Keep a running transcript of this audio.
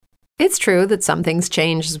It's true that some things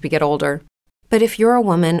change as we get older. But if you're a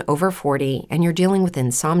woman over 40 and you're dealing with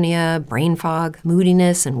insomnia, brain fog,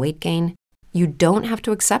 moodiness, and weight gain, you don't have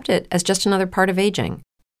to accept it as just another part of aging.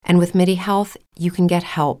 And with MIDI Health, you can get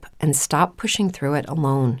help and stop pushing through it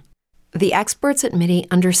alone. The experts at MIDI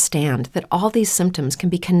understand that all these symptoms can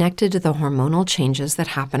be connected to the hormonal changes that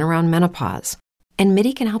happen around menopause, and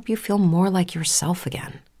MIDI can help you feel more like yourself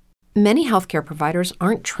again. Many healthcare providers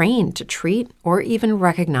aren't trained to treat or even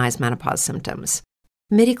recognize menopause symptoms.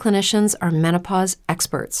 MIDI clinicians are menopause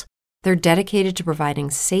experts. They're dedicated to providing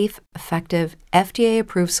safe, effective,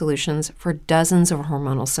 FDA-approved solutions for dozens of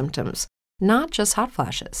hormonal symptoms, not just hot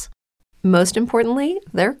flashes. Most importantly,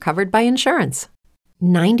 they're covered by insurance.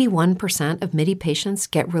 91% of MIDI patients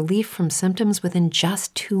get relief from symptoms within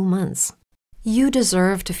just 2 months. You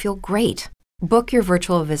deserve to feel great. Book your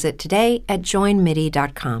virtual visit today at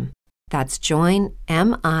joinmidi.com. That's joinmidi.com.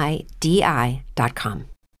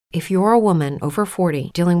 If you're a woman over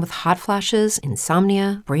 40 dealing with hot flashes,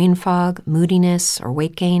 insomnia, brain fog, moodiness, or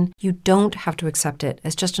weight gain, you don't have to accept it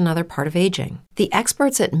as just another part of aging. The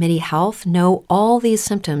experts at MIDI Health know all these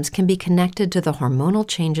symptoms can be connected to the hormonal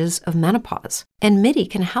changes of menopause, and MIDI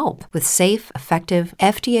can help with safe, effective,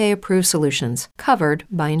 FDA-approved solutions covered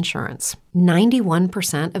by insurance.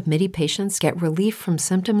 91% of MIDI patients get relief from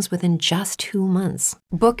symptoms within just 2 months.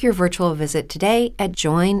 Book your virtual visit today at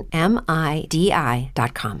joinmidi.com.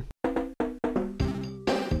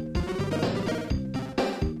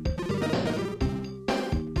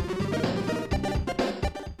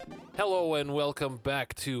 Hello and welcome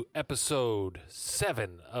back to episode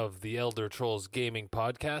 7 of the Elder Trolls Gaming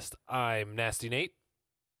Podcast. I'm Nasty Nate.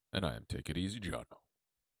 And I am Take It Easy John.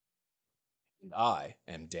 And I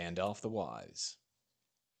am Dandalf the Wise.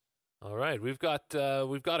 All right, we've got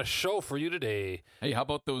a show for you today. Hey, how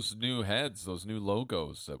about those new heads, those new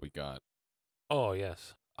logos that we got? Oh,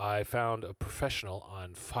 yes. I found a professional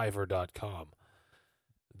on Fiverr.com.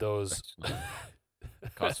 Those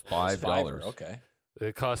cost $5. Okay.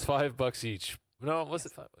 It cost $5 each. No, was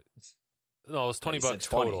it $5? No, it was $20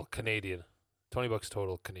 total Canadian. $20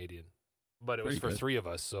 total Canadian. But it was for 3 of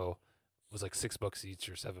us, so it was like $6 each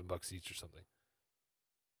or $7 each or something.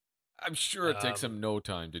 I'm sure it takes him no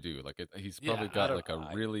time to do. Like he's probably got like a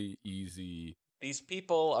really easy. These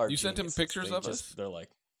people are. You sent him pictures of us? They're like.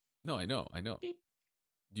 No, I know. Beep.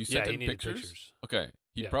 You sent him pictures? Okay,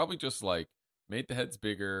 he probably just like made the heads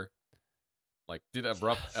bigger, like did a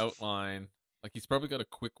rough outline. Like he's probably got a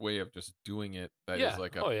quick way of just doing it. That is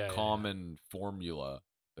like a common formula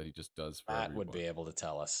that he just does for Matt everyone. would be able to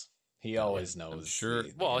tell us. He always knows. I'm sure.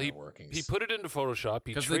 He put it into Photoshop.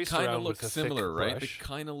 He traced they kind around of look with a similar, thick right? brush. They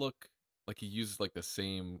kind of look like he uses like the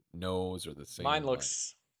same nose or the same. Mine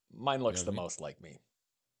looks the most like me.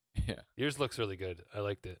 Yeah, yours looks really good. I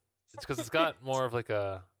liked it. It's because it's got more of like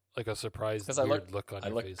a surprised weird look on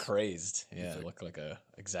your face. I look crazed. Yeah, I look like a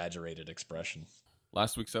exaggerated expression.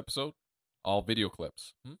 Last week's episode, all video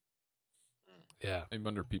clips. Yeah, I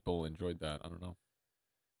wonder if people enjoyed that. I don't know.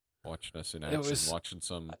 Watching us in action, watching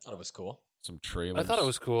some. I thought it was cool. Some trailers. I thought it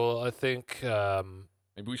was cool. I think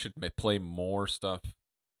maybe we should play more stuff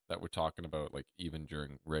that we're talking about, like even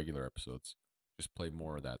during regular episodes. Just play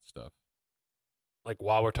more of that stuff. Like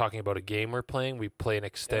while we're talking about a game we're playing, we play an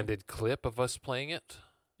extended clip of us playing it.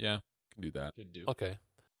 Yeah, can do that. Okay.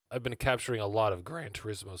 I've been capturing a lot of Gran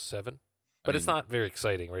Turismo 7, but it's not very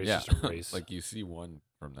exciting, right? It's just a race. Like you see one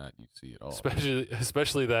from that, you see it all.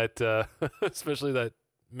 Especially that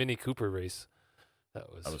Mini Cooper race.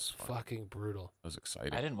 That was fucking brutal. That was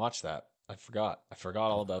exciting. I didn't watch that. I forgot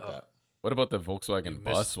all about that. What about the Volkswagen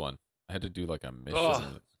bus one? I had to do like a mission.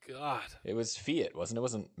 Oh, God. It was Fiat, wasn't it? It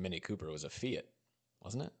wasn't Mini Cooper. It was a Fiat,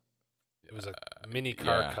 wasn't it? It was a mini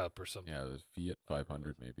car cup or something. Yeah, it was Fiat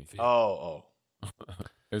 500 maybe. Fiat. Oh.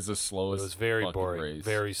 It was the slowest. It was very boring. Race.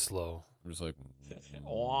 Very slow. It was like,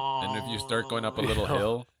 and if you start going up a little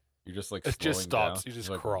hill, you're just like it just stops. Down. You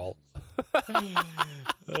just crawl.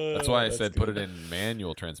 That's why I said put it in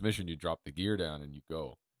manual transmission. You drop the gear down and you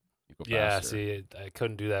go. Yeah, faster. see, I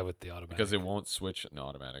couldn't do that with the automatic because it won't switch in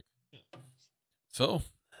automatic. So,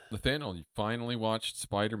 Nathaniel, you finally watched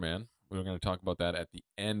Spider-Man. We're going to talk about that at the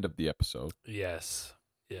end of the episode. Yes,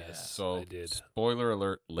 so I did. Spoiler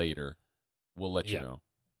alert later. We'll let you know.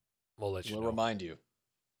 We'll let you know. We'll remind you.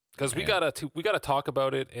 Because we gotta talk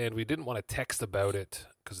about it, and we didn't want to text about it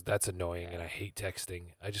because that's annoying, and I hate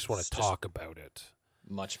texting. I just want to talk about it.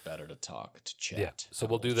 Much better to talk, to chat. Yeah, so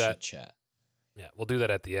we'll do that. Chat. Yeah, we'll do that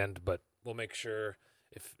at the end, but we'll make sure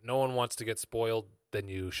if no one wants to get spoiled, then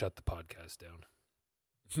you shut the podcast down.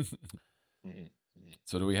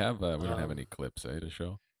 So do we have? We don't have any clips, to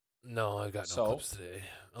show? No, I got no clips today.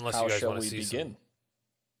 Unless you guys want to see begin?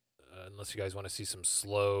 unless you guys want to see some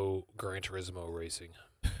slow Gran Turismo racing.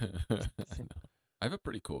 I have a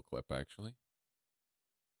pretty cool clip actually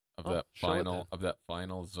of that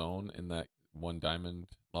final zone in that one diamond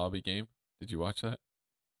lobby game. Did you watch that?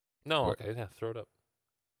 No. Okay, yeah, throw it up.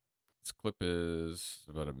 This clip is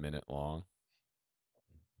about a minute long,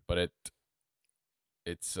 but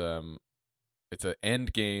it's an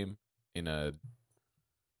end game in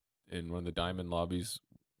one of the diamond lobbies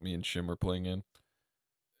me and Shim were playing in,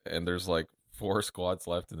 and there's like 4 squads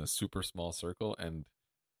left in a super small circle, and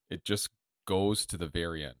it just goes to the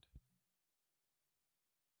very end.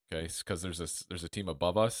 Okay, because there's a team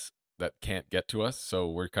above us that can't get to us, so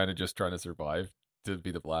we're kind of just trying to survive to be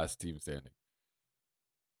the last team standing.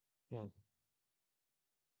 Yeah.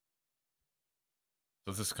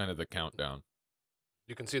 So this is kind of the countdown.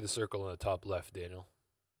 You can see the circle in the top left, Daniel,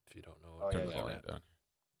 if you don't know. Oh, Turn the volume down.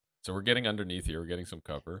 So we're getting underneath here. We're getting some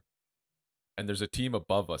cover. And there's a team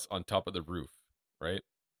above us on top of the roof, right?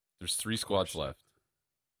 There's 3 squads left.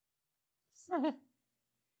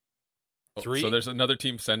 3? So there's another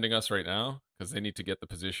team sending us right now because they need to get the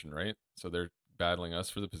position, right? So they're battling us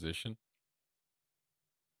for the position.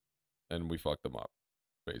 And we fucked them up,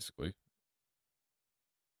 basically.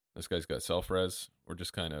 This guy's got self-res. We're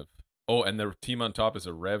just kind of... Oh, and the team on top is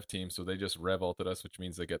a rev team, so they just rev ulted us, which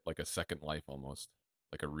means they get like a second life almost,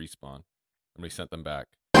 like a respawn. And we sent them back.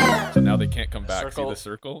 So now they can't come back. See the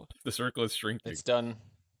circle? The circle is shrinking. It's done.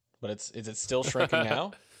 But is it still shrinking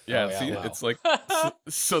now? Yeah, see, wow. It's like...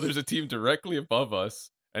 so there's a team directly above us,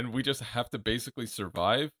 and we just have to basically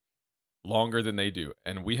survive longer than they do.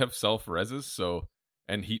 And we have self-reses,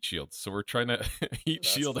 and heat shields. So we're trying to heat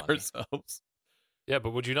shield ourselves. Yeah,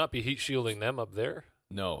 but would you not be heat shielding them up there?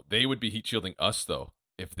 No, they would be heat shielding us, though,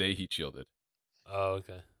 if they heat shielded. Oh,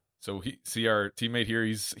 okay. So see our teammate here,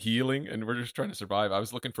 he's healing, and we're just trying to survive. I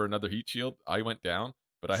was looking for another heat shield. I went down,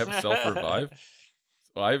 but I have a self-revive.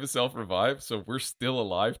 So I have a self-revive, so we're still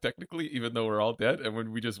alive, technically, even though we're all dead, and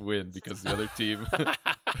when we just win because the other team...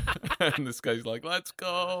 and this guy's like, let's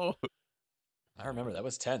go! I remember that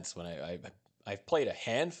was tense when I've played a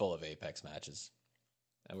handful of Apex matches.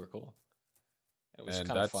 That were cool. It was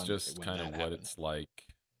kind of fun. And that's just kind of what it's like.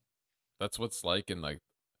 That's what's like in like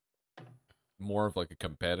more of like a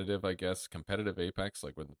competitive, I guess, competitive Apex,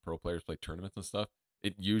 like when the pro players play tournaments and stuff.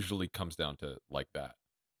 It usually comes down to like that.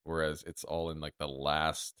 Whereas it's all in like the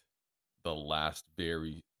last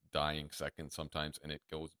very dying second sometimes, and it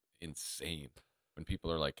goes insane when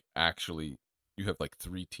people are like actually, you have like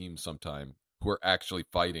 3 teams sometime who are actually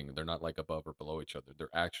fighting. They're not like above or below each other. They're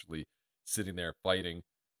actually sitting there fighting,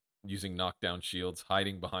 using knockdown shields,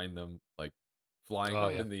 hiding behind them, like flying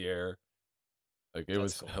up in the air. Like it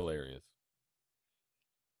was hilarious.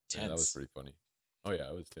 Tense. Yeah, that was pretty funny. Oh yeah,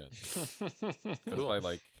 it was tense.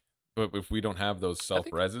 Cool. But if we don't have those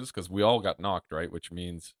self-reses, because we all got knocked, right? Which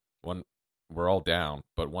means we're all down,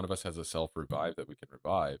 but one of us has a self-revive that we can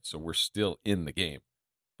revive, so we're still in the game.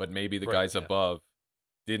 But maybe the guys above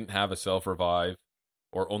didn't have a self-revive,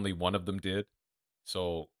 or only one of them did,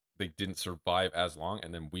 so they didn't survive as long,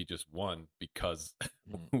 and then we just won because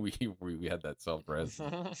we had that self-res.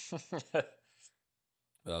 That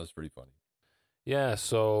was pretty funny. Yeah,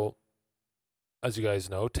 so as you guys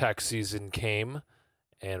know, tax season came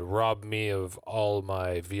and robbed me of all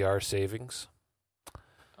my VR savings.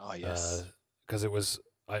 Oh, yes. Because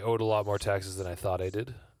I owed a lot more taxes than I thought I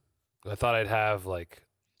did. I thought I'd have like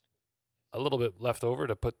a little bit left over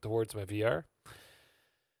to put towards my VR,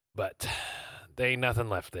 but there ain't nothing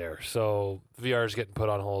left there. So VR is getting put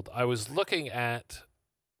on hold. I was looking at,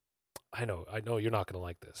 I know you're not going to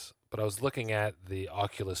like this, but I was looking at the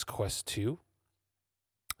Oculus Quest 2.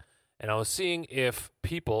 And I was seeing if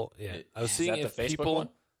people, I was seeing if people, one?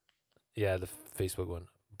 Yeah, the Facebook one.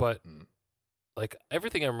 But like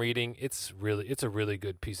everything I'm reading, it's a really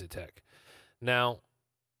good piece of tech. Now,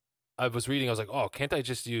 I was like, oh, can't I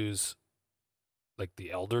just use like the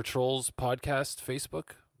Elder Trolls podcast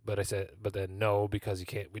Facebook? But then no, because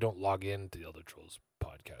we don't log into the Elder Trolls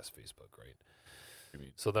podcast Facebook, right?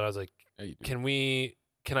 So then I was like, can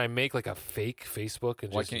I make like a fake Facebook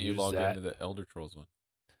and why can't you log into the Elder Trolls one?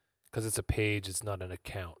 Because it's a page, it's not an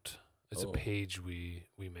account. It's a page we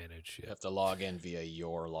manage. Yeah. You have to log in via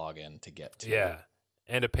your login to get to it.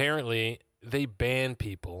 And apparently they ban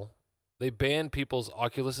people. They ban people's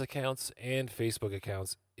Oculus accounts and Facebook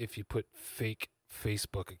accounts if you put fake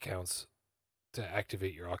Facebook accounts to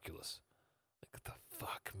activate your Oculus. Like, what the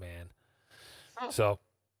fuck, man? So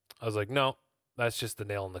I was like, no, that's just the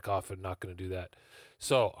nail in the coffin. Not going to do that.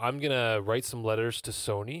 So I'm going to write some letters to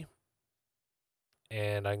Sony,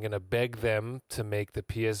 and I'm going to beg them to make the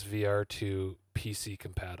PSVR 2 PC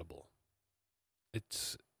compatible.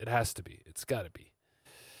 It's It has to be. It's got to be.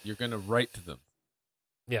 You're going to write to them.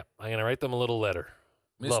 Yeah, I'm going to write them a little letter.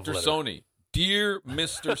 Mr. Sony. Dear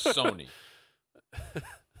Mr. Sony.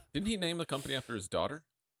 Didn't he name the company after his daughter?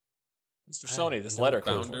 Mr. Sony, this letter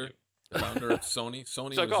comes from you. The founder of Sony. Sony.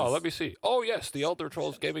 It's like, let me see. Oh, yes, the Elder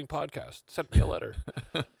Trolls Gaming Podcast sent me a letter.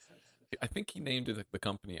 I think he named the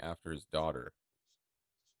company after his daughter,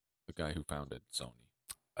 the guy who founded Sony.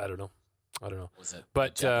 I don't know. Was it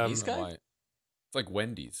but Japanese guy? It's like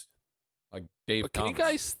Wendy's, like Dave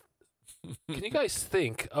Thomas. Can you guys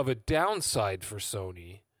think of a downside for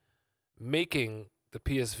Sony making the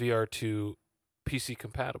PSVR 2 PC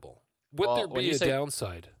compatible? Would there be a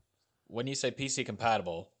downside? When you say PC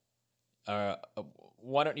compatible,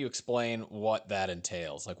 why don't you explain what that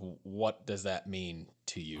entails? Like, what does that mean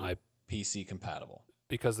to you? PC compatible.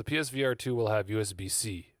 Because the PSVR 2 will have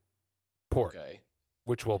USB-C port,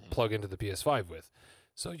 which will plug into the PS5 with.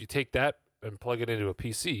 So you take that and plug it into a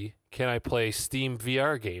PC. Can I play Steam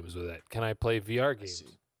VR games with it? Can I play VR games?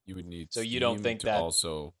 You would need Steam you don't think to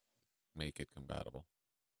also make it compatible.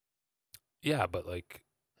 Yeah, but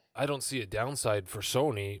I don't see a downside for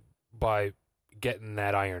Sony by getting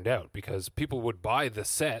that ironed out, because people would buy the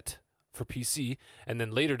set for PC and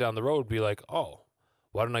then later down the road be like, oh,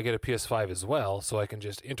 why don't I get a PS5 as well so I can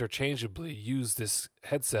just interchangeably use this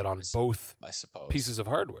headset on both pieces of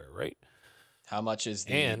hardware, right? How much is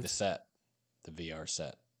the set, the VR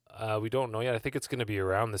set? We don't know yet. I think it's going to be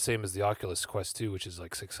around the same as the Oculus Quest 2, which is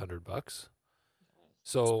like $600.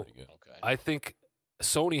 So I think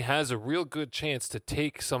Sony has a real good chance to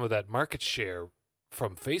take some of that market share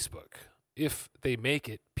from Facebook if they make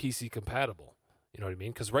it PC compatible. You know what I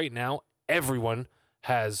mean? Because right now, everyone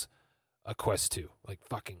has a Quest 2. Like,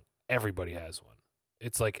 fucking everybody has one.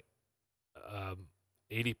 It's like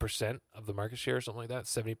 80% of the market share or something like that,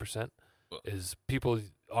 70% is people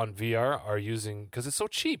on VR are using, because it's so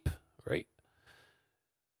cheap, right?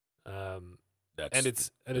 And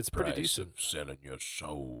it's pretty decent. Of selling your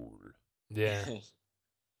soul. Yeah.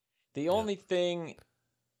 The only thing,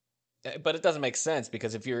 but it doesn't make sense,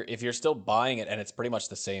 because if you're still buying it and it's pretty much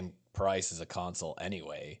the same price as a console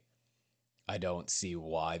anyway, I don't see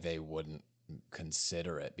why they wouldn't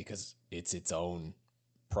consider it, because it's its own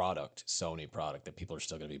product, Sony product, that people are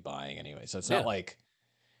still going to be buying anyway. So it's not like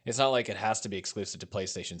it has to be exclusive to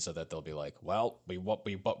PlayStation so that they'll be like, well, we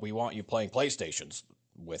want you playing PlayStations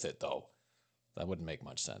with it though. That wouldn't make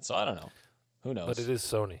much sense. So I don't know. Who knows? But it is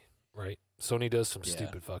Sony, right? Sony does some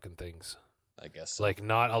stupid fucking things. I guess so. Like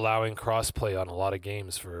not allowing crossplay on a lot of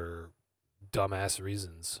games for dumbass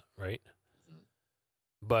reasons, right? Mm-hmm.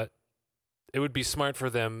 But it would be smart for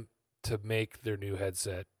them to make their new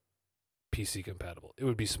headset PC compatible. It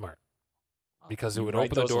would be smart, because it would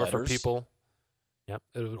open the door for people. Yep,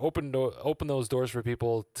 it would open those doors for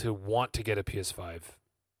people to want to get a PS5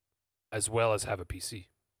 as well as have a PC,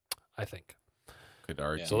 I think. Could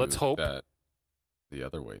argue so let's hope that the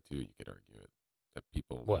other way too. You could argue it that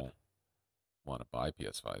people won't want to buy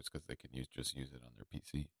PS5s because they can just use it on their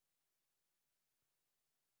PC.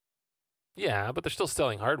 Yeah, but they're still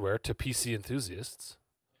selling hardware to PC enthusiasts.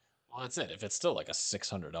 Well, that's it. If it's still like a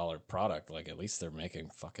 $600 product, like at least they're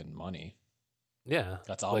making fucking money. Yeah,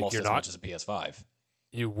 that's almost as much as a PS5.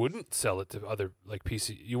 You wouldn't sell it to other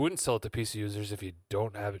PC. You wouldn't sell it to PC users if you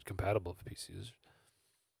don't have it compatible for PC users.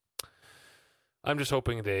 I'm just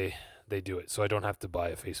hoping they do it so I don't have to buy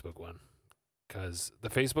a Facebook one, because the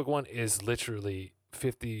Facebook one is literally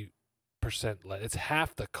 50% less. It's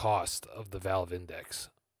half the cost of the Valve Index.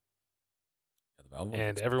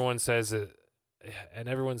 And everyone says, the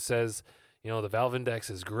Valve Index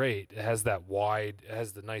is great. It has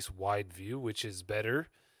the nice wide view, which is better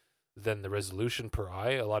than the resolution per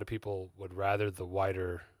eye. A lot of people would rather the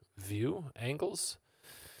wider view angles,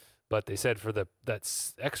 but they said for that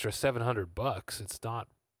extra $700, it's not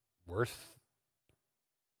worth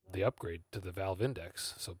the upgrade to the Valve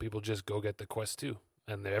Index. So people just go get the Quest 2,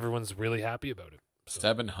 and everyone's really happy about it. So.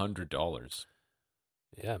 $700.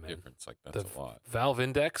 Yeah, man. Difference, like that's a lot. Valve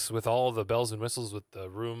Index with all the bells and whistles with the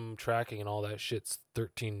room tracking and all that shit's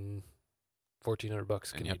 $1,400.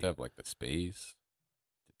 And you have to have like the space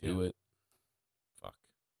to do it. Fuck.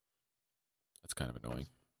 That's kind of annoying.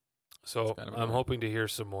 So I'm hoping to hear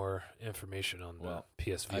some more information on the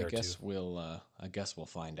PSVR 2. I guess we'll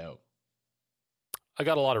find out. I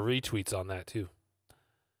got a lot of retweets on that too.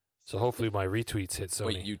 So hopefully my retweets hit Sony.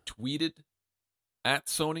 Wait, you tweeted at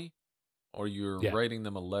Sony? Or you're writing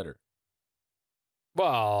them a letter? Well,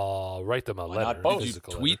 I'll write them a letter. Did you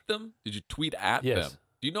tweet them? Did you tweet at them?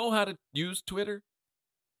 Do you know how to use Twitter?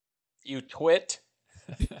 You twit?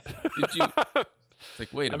 Did you? It's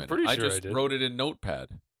like, wait a minute. I just wrote it in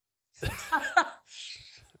Notepad.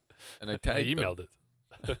 and I tagged emailed it.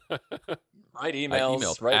 Write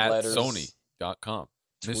emails, write at letters. Sony.com.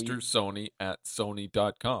 Mr. Sony at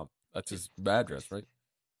Sony.com. That's his address, right?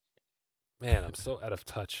 Man, I'm so out of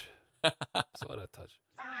touch. I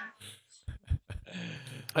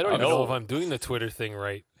don't even know if I'm doing the Twitter thing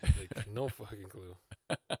right. Like, no fucking clue.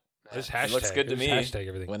 Just hashtag. It looks good to me. Hashtag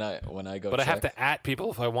everything. When I go, but check. I have to at people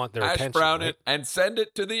if I want their attention. Brown right? it and send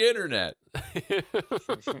it to the internet.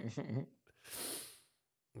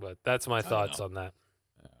 But that's my thoughts on that.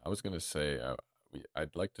 I was going to say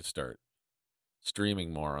I'd like to start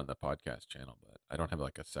streaming more on the podcast channel, but I don't have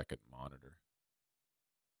like a second monitor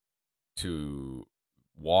to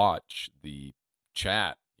watch the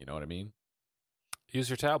chat. You know what I mean? Use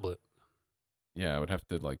your tablet. Yeah, I would have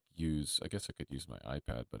to I guess I could use my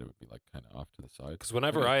iPad, but it would be like kind of off to the side. Because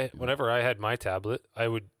whenever I had my tablet,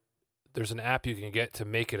 there's an app you can get to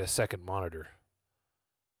make it a second monitor.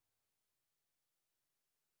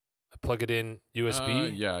 I plug it in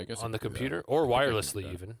USB I guess on the computer or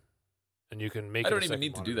wirelessly even, and you can make it. I don't even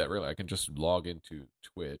need to do that really. I can just log into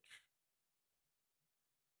Twitch,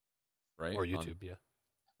 right? Or YouTube,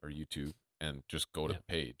 or YouTube, and just go to the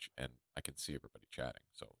page, and I can see everybody chatting.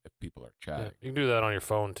 So if people are chatting, you can do that on your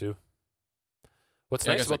phone too. What's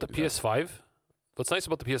nice about the PS5? What's nice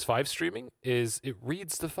about the PS5 streaming is it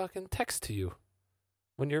reads the fucking text to you.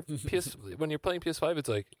 When you're when you're playing PS5, it's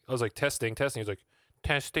like I was like testing. It's like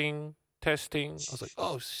testing. I was like,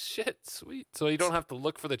 oh shit, sweet. So you don't have to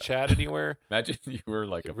look for the chat anywhere. Imagine you were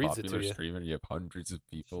like a popular streamer and you have hundreds of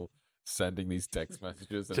people sending these text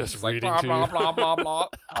messages and just it's reading like blah, blah, blah, blah, blah.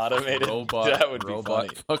 Automated. That would be funny.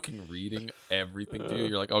 Fucking reading everything to you.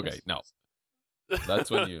 You're like, okay, no.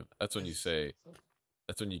 That's when you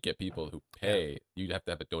get people who pay. You'd have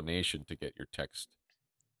to have a donation to get your text,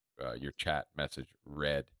 your chat message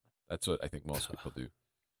read. That's what I think most people do.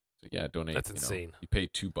 So yeah, donate. That's insane. You pay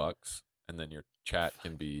 $2 and then your chat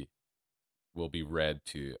will be read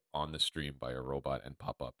on the stream by a robot and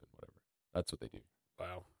pop up and whatever. That's what they do.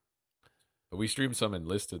 Wow. But we streamed some and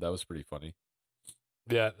listed. That was pretty funny.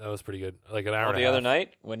 Yeah, that was pretty good. Like an hour. The other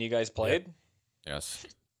night when you guys played. Yeah. Yes,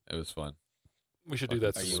 it was fun. We should do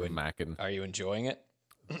that. Are you enjoying it?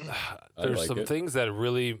 There's some things that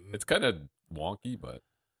really. It's kind of wonky, but.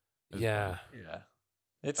 Yeah. Yeah.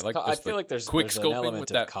 I feel like there's an element with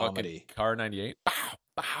that of comedy. Car 98.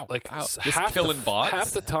 Like just killing bots.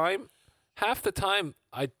 Half the time,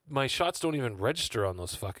 my shots don't even register on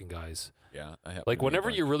those fucking guys. Yeah, like whenever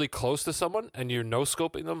you're really close to someone and you're no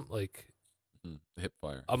scoping them, like hip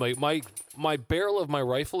fire. I'm like my barrel of my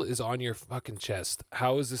rifle is on your fucking chest.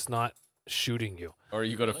 How is this not shooting you? Or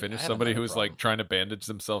you go to finish somebody who's like trying to bandage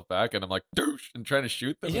themselves back, and I'm like douche and trying to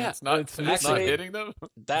shoot them. Yeah, and it's not hitting them.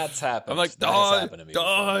 That's happened. I'm like die.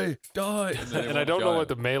 And I don't know what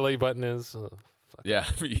the melee button is. Yeah,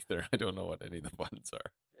 me either. I don't know what any of the buttons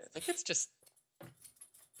are. I think it's just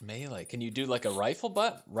melee. Can you do like a rifle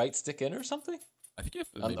butt, right stick in or something? I think you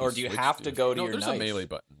have to. Or do you have to go to your knife? There's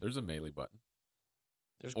a melee button.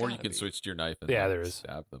 Or you can switch to your knife and there is.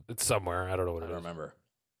 Stab them. It's somewhere. I don't know what it is. I don't remember.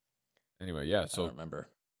 Anyway, yeah. So I don't remember.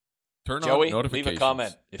 Turn Joey, on notifications. leave a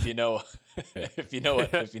comment if you know if you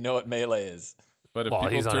know what melee is. But if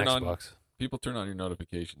people turn on your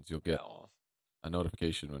notifications, you'll get a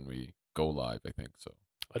notification when we go live. I think so.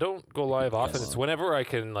 I don't go live often. It's whenever I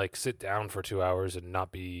can like sit down for 2 hours and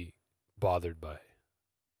not be bothered by.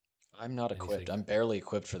 I'm not equipped. I'm barely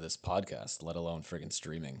equipped for this podcast, let alone friggin'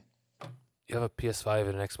 streaming. You have a PS5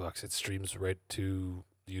 and an Xbox. It streams right to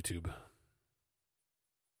YouTube.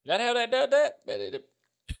 That how that does that?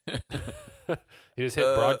 You just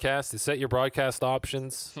hit broadcast. You set your broadcast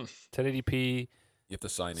options. 1080p. You have to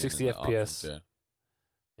sign 60 in. 60 FPS. Options,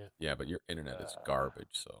 yeah, but your internet is garbage.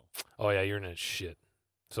 So. Oh yeah, your internet is shit.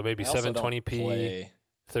 So maybe 720p,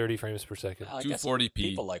 30 frames per second. 240p.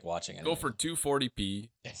 People like watching it. Go for 240p.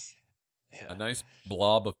 Yes. Yeah. A nice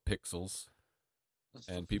blob of pixels.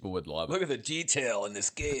 And people would love it. Look at the detail in this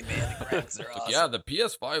game, man. The graphics are awesome. Yeah, the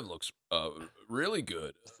PS5 looks really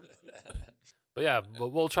good. But yeah,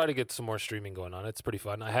 we'll try to get some more streaming going on. It's pretty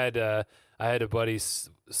fun. I had a buddy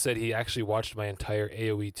said he actually watched my entire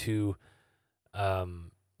AoE 2.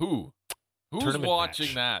 Who's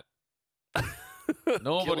watching that?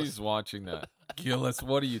 Nobody's watching that. Gillis,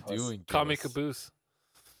 what are you doing? Kami Caboose.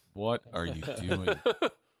 What are you doing?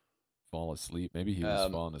 Fall asleep? Maybe he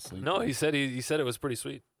was falling asleep. No, he said it was pretty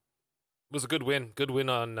sweet. It was a good win. Good win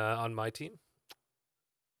on my team.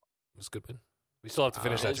 It was a good win. We still have to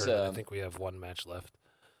finish that tournament. I think we have one match left.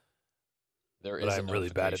 But I'm really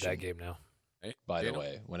bad at that game now. Hey, By the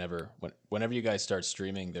way, whenever you guys start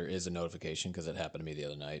streaming, there is a notification because it happened to me the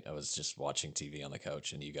other night. I was just watching TV on the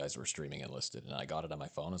couch and you guys were streaming and listed, and I got it on my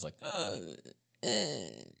phone. I was like,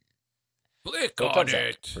 click so on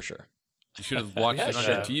it for sure. You should have watched it on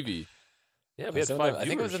your TV. Yeah, we had 5 viewers. I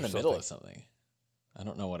think it was in the middle of something. I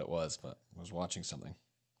don't know what it was, but I was watching something.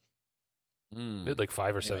 We had like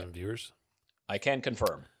 5 or 7 viewers. I can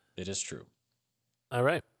confirm. It is true. All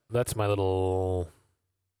right. That's my little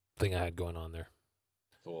thing I had going on there.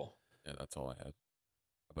 Cool. Yeah, that's all I had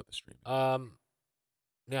about the stream.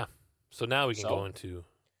 Yeah. So now we can go into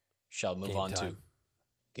shall move on time. To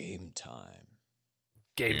game time.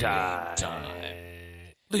 Game time.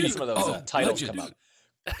 That's one of those titles come up.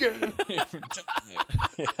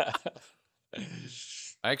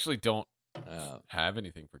 I actually don't have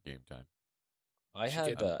anything for game time. I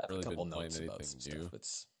had a really couple been notes playing about anything some new. stuff.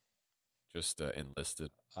 It's just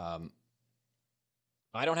enlisted.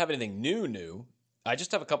 I don't have anything new. I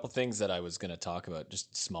just have a couple things that I was going to talk about,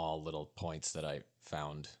 just small little points that I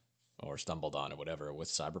found or stumbled on or whatever with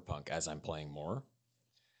Cyberpunk as I'm playing more.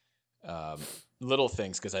 Little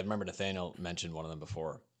things, because I remember Nathaniel mentioned one of them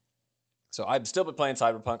before. So I've still been playing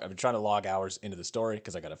Cyberpunk. I've been trying to log hours into the story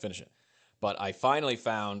because I got to finish it. But I finally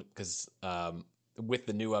found, because with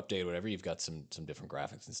the new update or whatever, you've got some different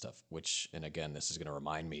graphics and stuff, which, and again, this is going to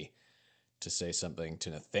remind me to say something to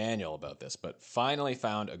Nathaniel about this, but finally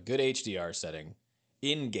found a good HDR setting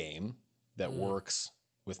in-game that works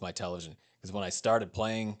with my television. Because when I started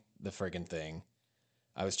playing the friggin' thing,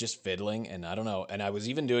 I was just fiddling, and I don't know, and I was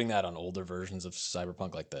even doing that on older versions of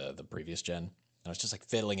Cyberpunk, like the previous gen. I was just like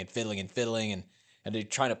fiddling, and they're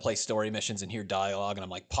trying to play story missions and hear dialogue, and I'm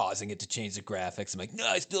like pausing it to change the graphics. I'm like, no,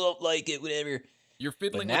 I still don't like it, whatever. You're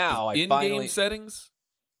fiddling now with the in-game settings?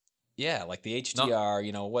 Yeah, like the HDR,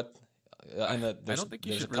 you know, what... I don't think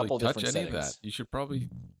you should really touch any of that. You should probably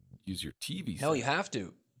use your TV. No, you have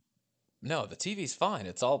to. No, the TV's fine.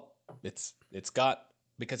 It's all it's got,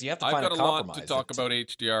 because you have to find a compromise. I've got a lot to talk about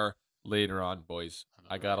HDR later on, boys.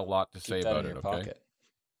 I got a lot to say about it. Okay. Pocket.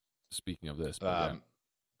 Speaking of this, well,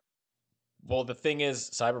 the thing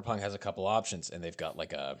is, Cyberpunk has a couple options, and they've got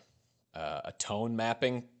like a tone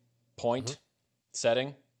mapping point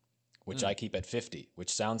setting, which I keep at 50,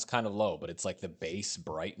 which sounds kind of low, but it's like the base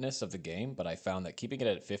brightness of the game. But I found that keeping it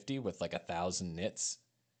at 50 with like 1,000 nits,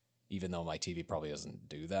 even though my TV probably doesn't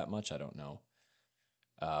do that much, I don't know.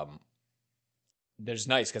 There's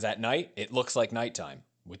nice, because at night, it looks like nighttime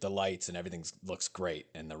with the lights and everything looks great,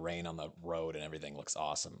 and the rain on the road and everything looks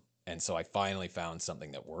awesome. And so I finally found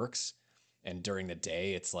something that works. And during the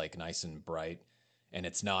day, it's like nice and bright, and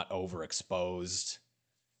it's not overexposed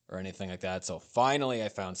or anything like that. So finally I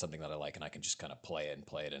found something that I like, and I can just kind of play it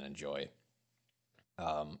and enjoy.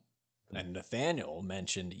 And Nathaniel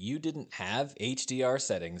mentioned you didn't have HDR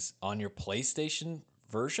settings on your PlayStation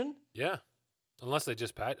version? Yeah. Unless they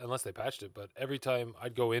patched it, but every time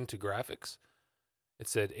I'd go into graphics, it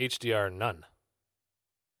said HDR none.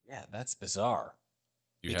 Yeah, that's bizarre.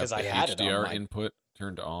 Because I had HDR input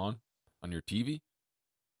turned on your TV?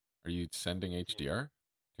 Are you sending HDR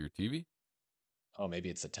to your TV? Oh, maybe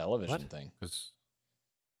it's a television thing. Because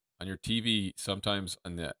on your TV, sometimes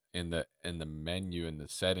in the menu in the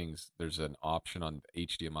settings, there's an option on the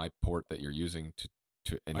HDMI port that you're using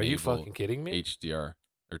to enable. Are you fucking kidding me? HDR,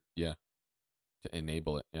 to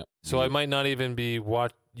enable it. Yeah. So I might not even be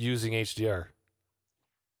using HDR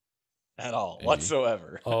at all,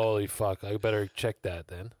 whatsoever. Holy fuck! I better check that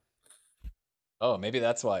then. Oh, maybe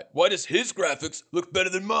that's why. Why does his graphics look better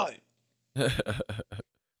than mine?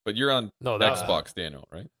 But you're on Xbox, Daniel,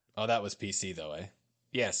 right? Oh, that was PC though, eh?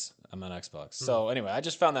 Yes, I'm on Xbox. So anyway, I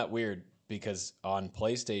just found that weird because on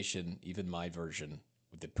PlayStation, even my version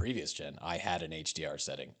with the previous gen, I had an HDR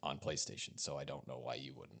setting on PlayStation. So I don't know why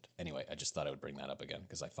you wouldn't. Anyway, I just thought I would bring that up again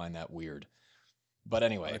because I find that weird. But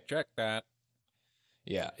anyway. Check that.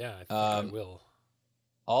 Yeah. Yeah, I think I will.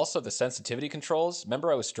 Also, the sensitivity controls.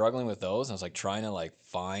 Remember I was struggling with those? I was like trying to like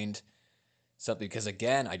find something, because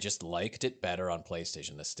again, I just liked it better on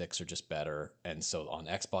PlayStation. The sticks are just better, and so on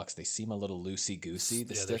Xbox they seem a little loosey goosey.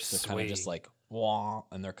 The sticks are kind of just like wah,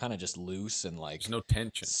 and they're kind of just loose and like there's no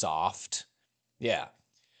tension, soft. Yeah.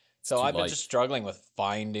 So I've been just struggling with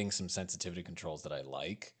finding some sensitivity controls that I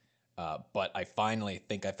like, but I finally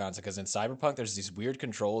think I found some, because in Cyberpunk there's these weird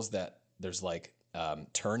controls that there's like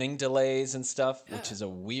turning delays and stuff, which is a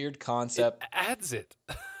weird concept. It adds it.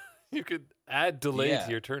 You could add delay to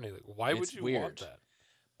your turning. Like, why would you want that?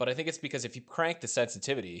 But I think it's because if you crank the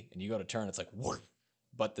sensitivity and you go to turn, it's like whoosh.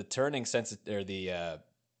 But the turning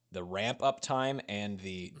the ramp up time and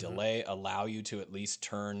the delay allow you to at least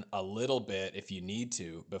turn a little bit if you need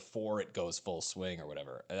to before it goes full swing or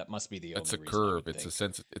whatever. That must be the only reason. It's a curve.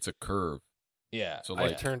 It's a curve. Yeah. So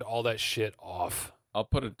I turned all that shit off. I'll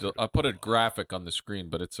put a graphic on the screen,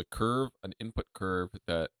 but it's a curve, an input curve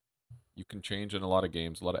that you can change in a lot of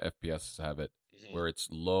games. A lot of FPS have it where it's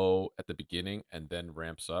low at the beginning and then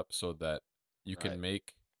ramps up so that you can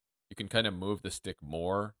kind of move the stick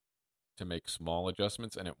more to make small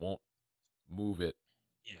adjustments, and it won't move it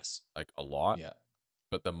like a lot. Yeah.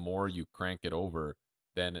 But the more you crank it over,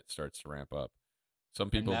 then it starts to ramp up. Some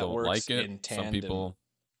people don't works like it. Some people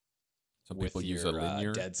use a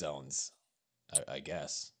linear dead zones, I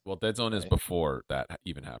guess. Well, dead zone is before that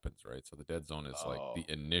even happens, right? So the dead zone is like the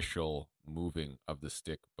initial moving of the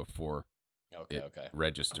stick before it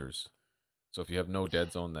registers. So if you have no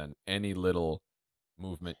dead zone, then any little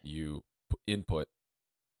movement you input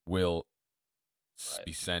will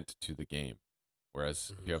be sent to the game.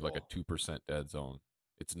 Whereas if you have like a 2% dead zone,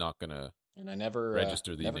 it's not gonna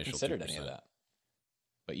register the initial considered 2%. any of that.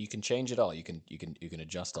 But you can change it all. You can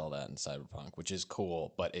adjust all that in Cyberpunk, which is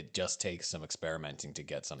cool. But it just takes some experimenting to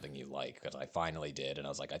get something you like. Because I finally did, and I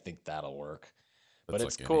was like, I think that'll work. But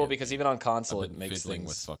it's cool because even on console, it makes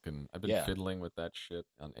things. I've been fiddling with that shit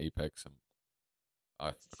on Apex and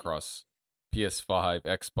across PS5,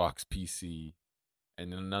 Xbox, PC,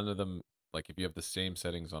 and none of them. Like if you have the same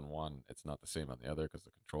settings on one, it's not the same on the other because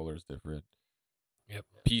the controller is different. Yep.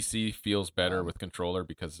 PC feels better with controller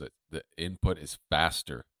because the input is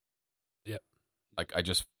faster. Yep. Like I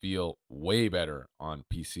just feel way better on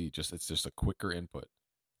PC. It's just a quicker input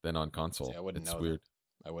than on console. See, I wouldn't it's know weird.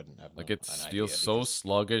 That. I wouldn't have. Like it feels so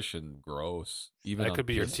sluggish and gross. Even that on could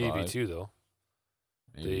be PS5. your TV too, though.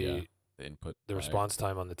 Maybe, the input, the response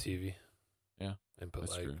time on the TV. Yeah, input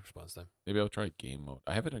that's lag, true. response time. Maybe I'll try game mode.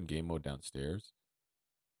 I have it on game mode downstairs.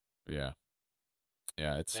 But yeah,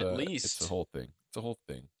 it's a whole thing. It's a whole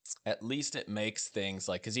thing. At least it makes things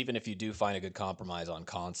like, because even if you do find a good compromise on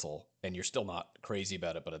console and you're still not crazy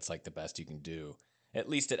about it, but it's like the best you can do, at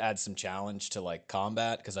least it adds some challenge to like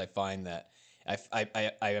combat. Because I find that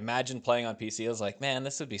I imagine playing on PC. I was like, man,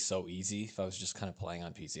 this would be so easy if I was just kind of playing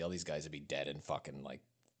on PC. All these guys would be dead in fucking like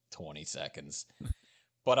 20 seconds.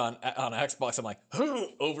 But on Xbox, I'm like,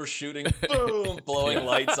 overshooting, boom, blowing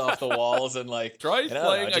lights off the walls, and like try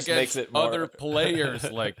playing against other players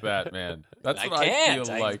like that, man. That's what I feel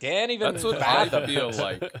like. I can't even. That's what I feel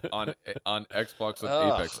like on Xbox with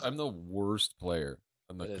Apex. I'm the worst player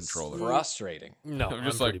on the controller. Frustrating. No, I'm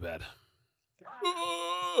just pretty bad.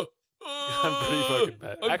 I'm pretty fucking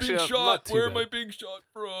bad. I'm being shot. Where am I being shot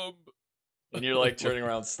from? And you're like turning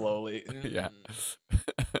around slowly. Yeah.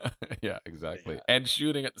 Yeah, exactly. Yeah. And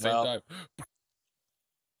shooting at the same time.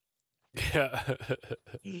 Yeah.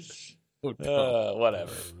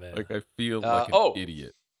 Whatever. Like I feel like an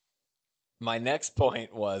idiot. My next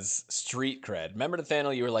point was street cred. Remember,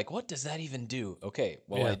 Nathaniel, you were like, what does that even do? Okay,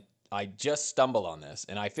 well, I just stumbled on this,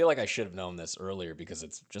 and I feel like I should have known this earlier because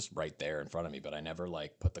it's just right there in front of me, but I never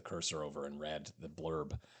like put the cursor over and read the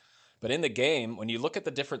blurb. But in the game, when you look at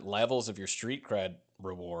the different levels of your street cred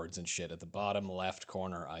rewards and shit, at the bottom left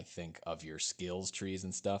corner, I think, of your skills trees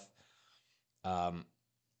and stuff,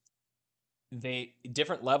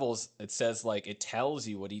 different levels, it says, like, it tells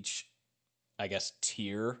you what each, I guess,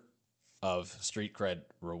 tier of street cred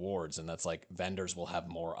rewards, and that's like vendors will have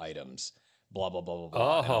more items, blah, blah, blah, blah,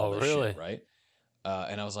 blah. Oh, really? Shit, right?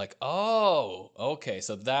 And I was like, oh, okay,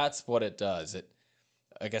 so that's what it does. It,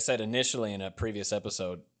 like I said initially in a previous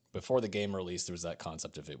episode, before the game release, there was that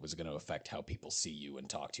concept of it was going to affect how people see you and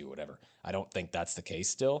talk to you, whatever. I don't think that's the case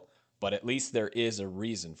still, but at least there is a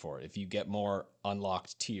reason for it. If you get more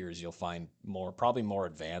unlocked tiers, you'll find probably more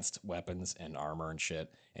advanced weapons and armor and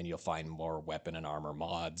shit, and you'll find more weapon and armor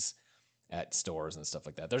mods at stores and stuff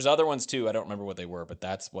like that. There's other ones too. I don't remember what they were, but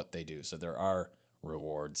that's what they do. So there are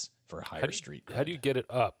rewards for higher street cred. How do you get it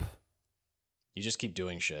up? You just keep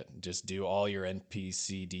doing shit. Just do all your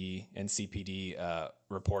NCPD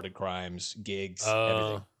reported crimes, gigs,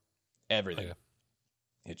 everything. Okay.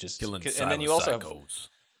 It just killing and then you also psychos.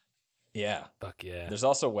 Yeah. Fuck yeah. There's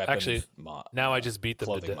also weapons. Actually, now I just beat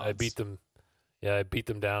them. I beat them. Yeah, I beat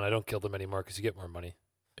them down. I don't kill them anymore because you get more money.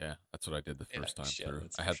 Yeah, that's what I did the first time through.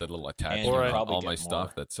 I had that little attachment on all my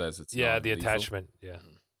stuff that says it's the attachment. Yeah,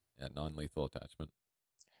 non-lethal attachment.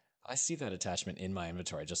 I see that attachment in my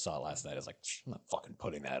inventory. I just saw it last night. I was like, I'm not fucking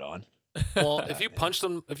putting that on. Well, if you punch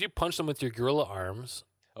them with your gorilla arms,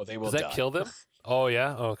 they will. Does that kill them? Oh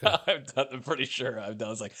yeah. Oh, okay. I'm pretty sure. I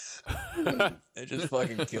was like, it just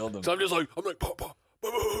fucking killed them. So I'm like, pop, pop.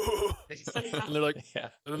 And they're like,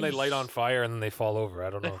 and then they light on fire and then they fall over.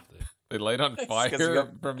 I don't know if they They light on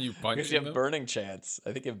fire from you punching because you have them? burning chance.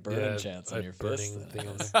 I think you have burning chance on your fist. Thing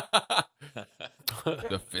on there.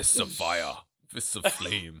 The fists of fire. Fists of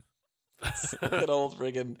flame. It's like an old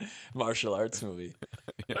friggin' martial arts movie.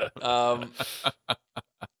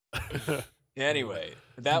 Anyway,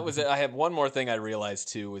 that was it. I have one more thing I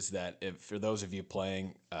realized too, is that if for those of you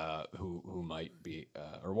playing, who might be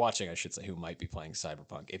or watching, I should say, who might be playing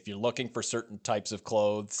Cyberpunk, if you're looking for certain types of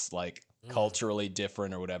clothes, like culturally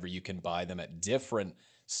different or whatever, you can buy them at different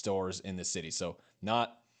stores in the city. So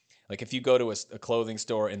not like if you go to a clothing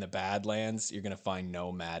store in the Badlands, you're gonna find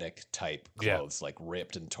nomadic type clothes, like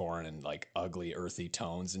ripped and torn and like ugly, earthy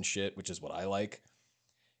tones and shit, which is what I like.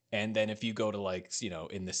 And then if you go to like,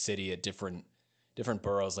 in the city at different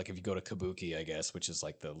boroughs, like if you go to Kabuki, I guess, which is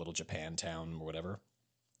like the little Japan town or whatever,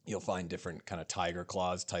 you'll find different kind of Tiger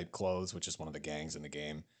Claws type clothes, which is one of the gangs in the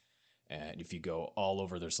game. And if you go all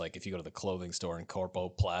over, there's like, if you go to the clothing store in Corpo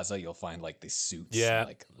Plaza, you'll find like these suits. Yeah,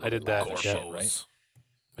 like I did that. Shit, right?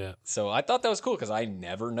 Yeah. So I thought that was cool because I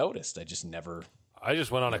never noticed. I just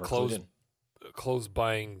went on a clothes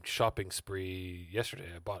buying shopping spree yesterday.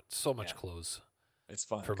 I bought so much clothes. It's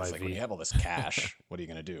fun for my like when you have all this cash, what are you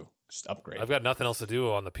gonna do? Just upgrade. I've got nothing else to do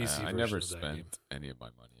on the PC. I version never of that game. spent any of my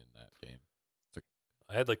money in that game.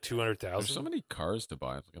 I had like 200,000. There's so many cars to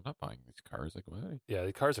buy. I was like, I'm not buying these cars. Like, why? Yeah,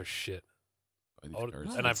 the cars are shit.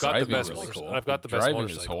 Cars? And I've got the best. Really cool. I've got the best driving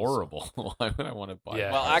motorcycles. is horrible. Why would I want to buy?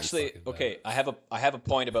 Yeah. Well, actually, okay. I have a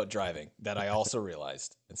point about driving that I also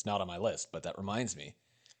realized. It's not on my list, but that reminds me.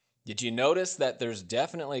 Did you notice that there's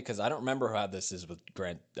definitely, because I don't remember how this is with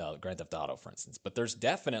Grand Theft Auto, for instance, but there's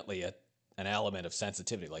definitely an element of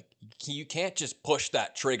sensitivity. Like you can't just push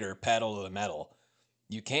that trigger pedal to the metal.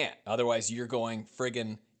 You can't. Otherwise, you're going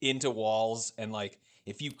friggin' into walls, and like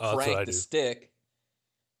if you crank the stick,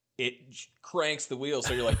 it cranks the wheel,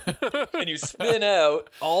 so you're like, and you spin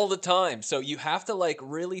out all the time. So you have to like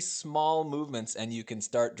really small movements, and you can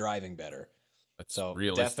start driving better. So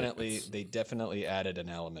they definitely added an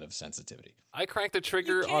element of sensitivity. I crank the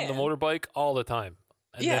trigger on the motorbike all the the time,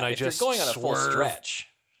 and then I just you're going on a full swerve. stretch,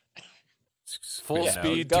 full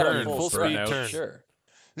speed turn, full speed turn. Sure.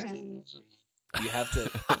 You have to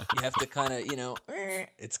kind of,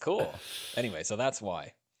 it's cool. Anyway, so that's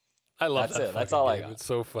why. I love that. It. That's all game. I got. It's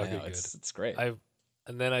so fucking good. It's great.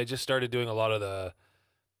 And then I just started doing a lot of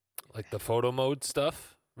the photo mode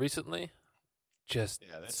stuff recently. Just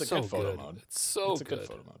that's a good photo mode. It's a good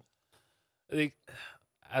photo mode. I think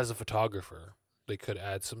as a photographer, they could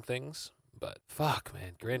add some things, but fuck,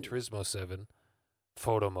 man, Gran Turismo 7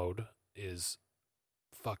 photo mode is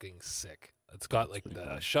fucking sick. It's got like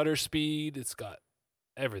the shutter speed. It's got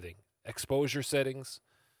everything. Exposure settings.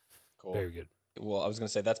 Cool. Very good. Well, I was going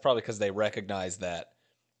to say that's probably because they recognize that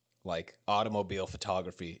like automobile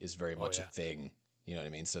photography is very much a thing. You know what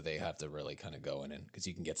I mean? So they have to really kind of go in because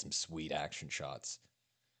you can get some sweet action shots.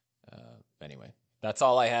 Anyway, that's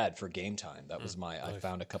all I had for game time. That was nice. I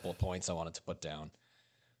found a couple of points I wanted to put down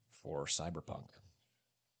for Cyberpunk.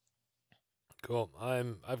 Cool.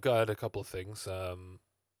 I've got a couple of things.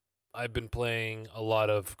 I've been playing a lot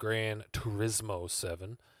of Gran Turismo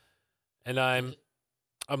 7, and I'm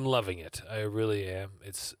loving it. I really am.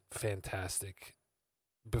 It's fantastic.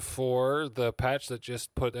 Before the patch that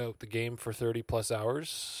just put out the game for 30 plus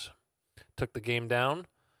hours took the game down,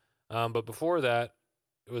 but before that,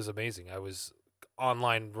 it was amazing. I was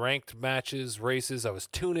online ranked matches, races. I was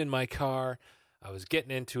tuning my car. I was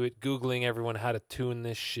getting into it, Googling everyone how to tune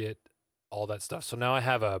this shit, all that stuff. So now I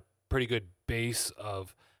have a pretty good base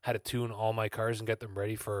of how to tune all my cars and get them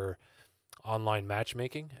ready for online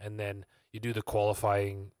matchmaking. And then you do the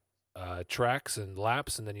qualifying tracks and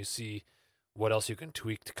laps, and then you see what else you can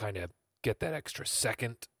tweak to kind of get that extra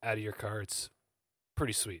second out of your car. It's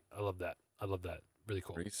pretty sweet. I love that. Really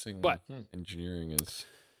cool. Racing but engineering is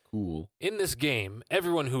cool. In this game,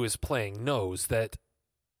 everyone who is playing knows that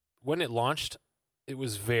when it launched, it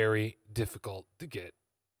was very difficult to get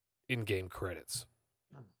in-game credits.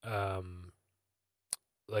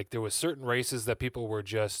 Like there was certain races that people were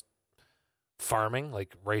just farming,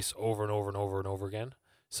 like race over and over and over and over again.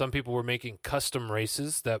 Some people were making custom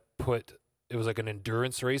races that it was like an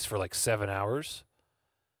endurance race for like 7 hours,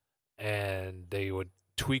 and they would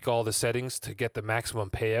tweak all the settings to get the maximum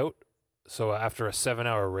payout. So after a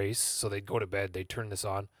 7-hour race, so they'd go to bed, they'd turn this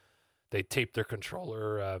on, they'd tape their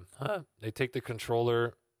controller, they take the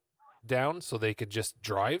controller down so they could just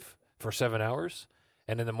drive for 7 hours,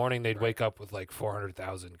 and in the morning they'd wake up with like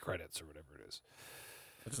 400,000 credits or whatever it is.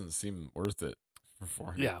 That doesn't seem worth it for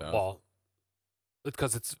 400,000. Yeah, well,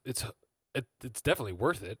 because it's definitely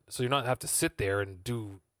worth it. So you don't have to sit there and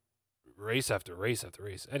do race after race after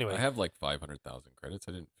race. Anyway, I have like 500,000 credits.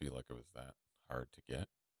 I didn't feel like it was that hard to get.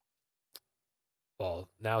 Well,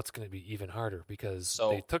 now it's going to be even harder because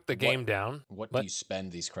they took the game down. What do you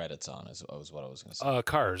spend these credits on? Is what I was going to say.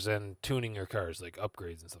 Cars and tuning your cars, like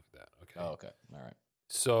upgrades and stuff like that. Okay. Oh, okay. All right.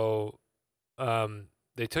 So,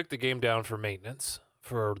 they took the game down for maintenance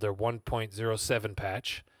for their 1.07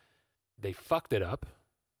 patch. They fucked it up.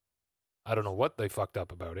 I don't know what they fucked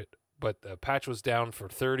up about it, but the patch was down for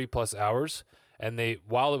 30 plus hours. And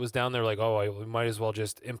while it was down, they're like, we might as well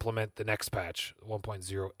just implement the next patch,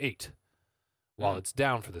 1.08. While it's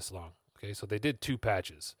down for this long. Okay, so they did 2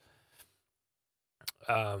 patches.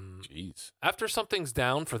 Jeez. After something's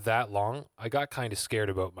down for that long, I got kind of scared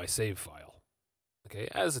about my save file. Okay,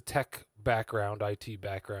 as a tech background, IT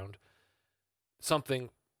background, something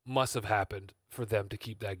must have happened for them to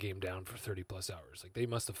keep that game down for 30 plus hours. Like they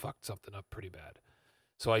must have fucked something up pretty bad.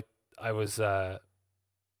 So I was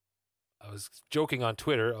joking on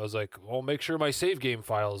Twitter. I was like, well, make sure my save game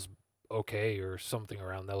file's okay or something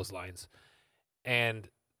around those lines. And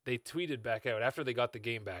they tweeted back out after they got the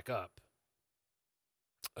game back up.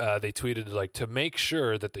 They tweeted like, to make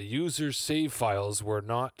sure that the user's save files were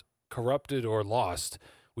not corrupted or lost,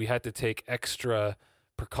 we had to take extra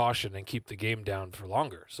precaution and keep the game down for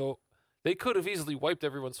longer. So they could have easily wiped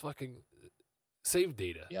everyone's fucking save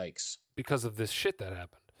data. Yikes. Because of this shit that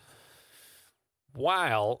happened.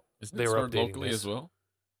 While they were updating locally this, as well?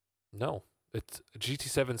 No. It's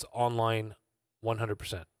GT7's online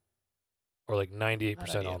 100%. Or like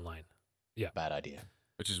 98% online. Yeah. Bad idea.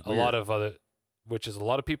 Which is weird. A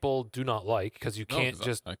lot of people do not like because you can't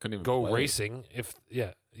just go racing.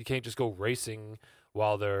 You can't just go racing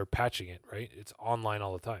while they're patching it, right? It's online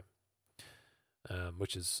all the time.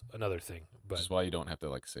 Which is another thing. But which is why you don't have to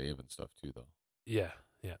like save and stuff too, though. Yeah.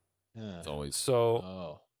 It's always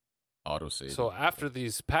auto save. So after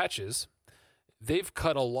these patches, they've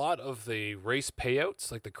cut a lot of the race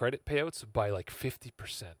payouts, like the credit payouts, by like 50%.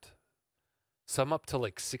 Some up to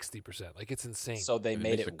like 60%. Like it's insane. So they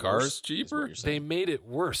made the cars cheaper? They made it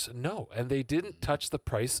worse. No, and they didn't touch the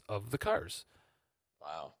price of the cars.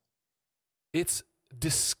 Wow. It's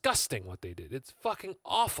disgusting what they did. It's fucking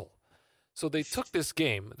awful. So they took this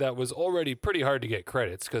game that was already pretty hard to get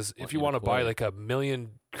credits because if you want to buy like a $1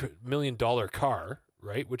 million car,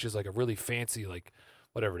 right, which is like a really fancy, like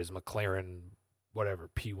whatever it is, McLaren, whatever,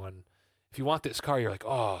 P1. If you want this car, you're like,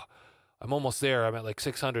 oh, I'm almost there. I'm at like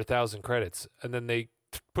 600,000 credits. And then they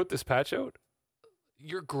put this patch out.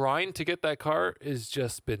 Your grind to get that car has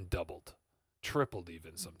just been doubled, tripled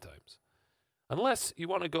even sometimes. Unless you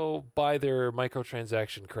want to go buy their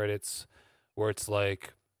microtransaction credits where it's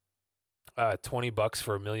like $20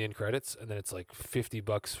 for 1 million credits. And then it's like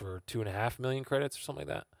 $50 for 2.5 million credits or something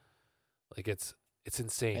like that. Like it's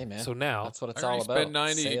insane. Hey, man, so now that's what it's all about. Spend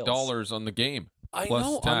 $98 on the game. I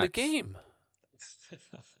know, tax. on the game.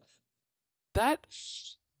 That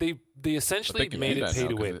they essentially made it pay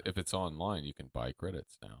to win. If it's online, you can buy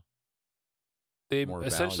credits now. They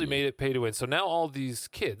essentially made it pay to win. So now all these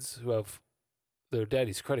kids who have their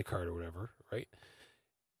daddy's credit card or whatever, right?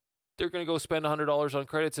 They're going to go spend $100 on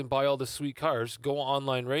credits and buy all the sweet cars, go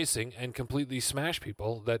online racing, and completely smash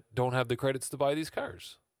people that don't have the credits to buy these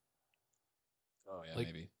cars. Oh yeah,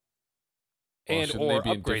 maybe. And or they be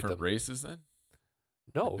in upgrade different them. races then?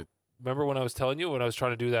 No. Remember when I was telling you when I was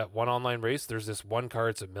trying to do that one online race, there's this one car,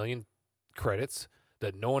 it's 1 million credits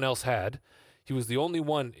that no one else had. He was the only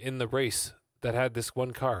one in the race that had this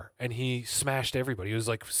one car, and he smashed everybody. He was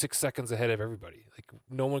like 6 seconds ahead of everybody. Like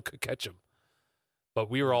no one could catch him. But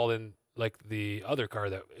we were all in like the other car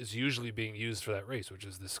that is usually being used for that race, which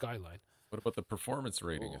is the Skyline. What about the performance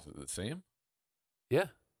rating? Is it the same? Yeah.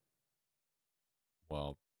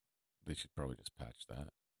 Well, they should probably just patch that.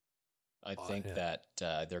 I think that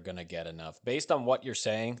they're going to get enough. Based on what you're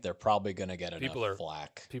saying, they're probably going to get enough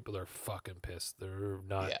flack. People are fucking pissed. They're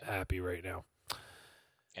not happy right now.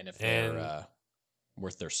 And if they're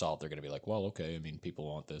worth their salt, they're going to be like, well, okay, I mean, people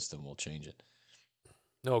want this, then we'll change it.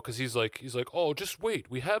 No, because he's like, oh, just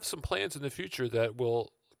wait. We have some plans in the future that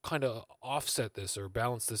will kind of offset this or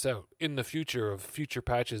balance this out in the future of future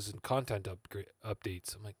patches and content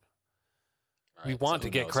updates. I'm like, we want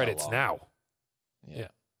to get credits now. Yeah.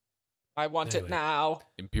 I want it now.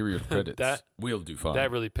 Imperial credits. We'll do fine.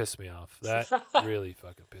 That really pissed me off. That really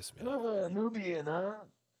fucking pissed me off. Nubian,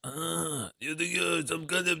 huh? You think some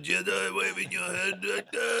kind of Jedi waving your hand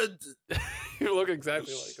like that? You look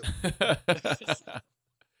exactly like him.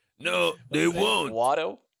 No, they won't.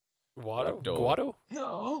 Watto? Guado?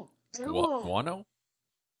 No. Guano?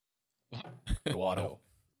 Guado.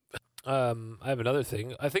 I have another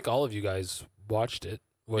thing. I think all of you guys watched it.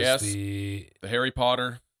 The Harry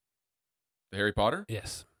Potter. The Harry Potter?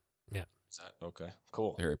 Yes. Yeah. Okay.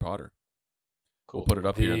 Cool. The Harry Potter. Cool. We'll put it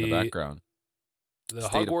up here in the background. The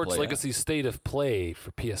Hogwarts Legacy State of Play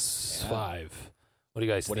for PS5. Yeah. What do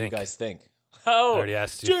you guys think? What do you guys think? Oh, I already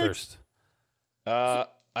asked you first. I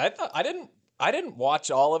didn't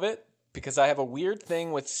watch all of it because I have a weird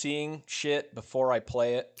thing with seeing shit before I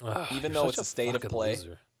play it, even though it's a state of play.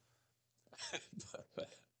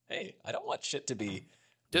 but, hey, I don't want shit to be.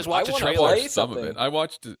 Just watch a trailer. Some of it. I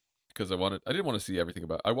watched it because I didn't want to see everything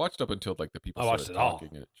about it. I watched up until like the people started talking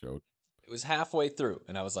and it showed. It was halfway through,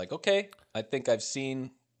 and I was like, okay, I think I've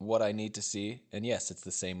seen what I need to see. And yes, it's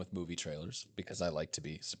the same with movie trailers because I like to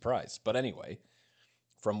be surprised. But anyway,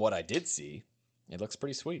 from what I did see, it looks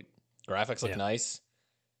pretty sweet. Graphics look nice.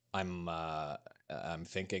 I'm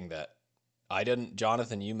thinking that I didn't.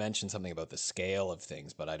 Jonathan, you mentioned something about the scale of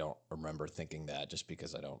things, but I don't remember thinking that just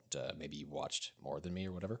because I don't. Maybe you watched more than me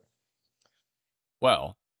or whatever.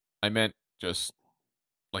 Well, I meant just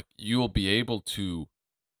like you'll be able to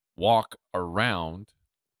walk around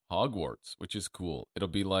Hogwarts, which is cool. It'll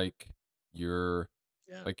be like you're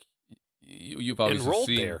like you've obviously enrolled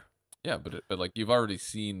seen there. Yeah, but like you've already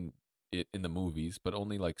seen it in the movies, but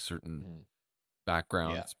only like certain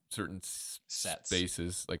backgrounds, certain sets,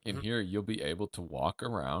 spaces. Like in here, you'll be able to walk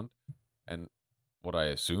around, and what I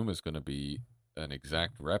assume is going to be an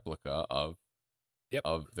exact replica of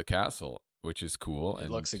the castle, which is cool. It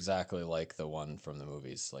looks exactly like the one from the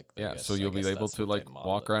movies. Like so you'll be able to like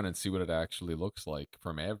walk around and see what it actually looks like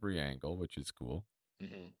from every angle, which is cool.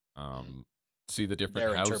 See the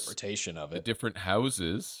different interpretation of it. The different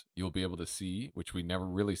houses you'll be able to see, which we never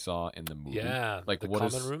really saw in the movie. Yeah, like the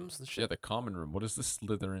common rooms and shit. Yeah, the common room. What does the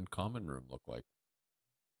Slytherin common room look like?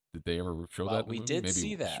 Did they ever show that? We in the movie? did Maybe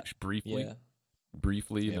see that briefly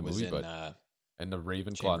in the movie, and the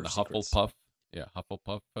Ravenclaw and the Hufflepuff. Yeah,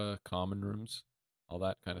 Hufflepuff common rooms, all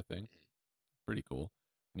that kind of thing. Pretty cool.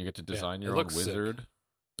 And you get to design your own wizard. Sick.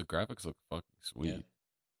 The graphics look fucking sweet.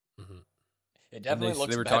 Yeah. It definitely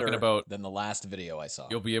looks better than the last video I saw.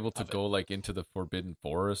 You'll be able to go like into the Forbidden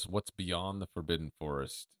Forest. What's beyond the Forbidden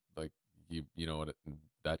Forest? Like you know what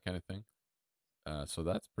that kind of thing. So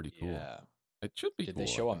that's pretty cool. Yeah, it should be. Did cool, they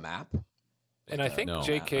show a map? And I think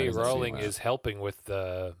J.K. Rowling is helping with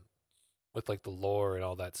like the lore and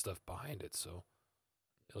all that stuff behind it, so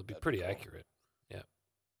it'll be pretty accurate. Yeah,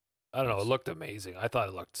 I don't know. It looked amazing. I thought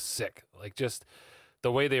it looked sick. Like just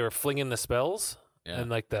the way they were flinging the spells. Yeah.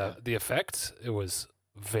 And like the effects, it was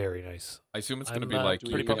very nice. I assume it's going to be like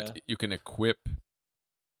you can equip.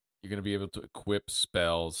 You're going to be able to equip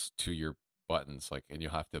spells to your buttons, like, and you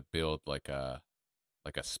have to build like a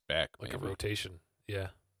spec, like maybe. A rotation. Yeah.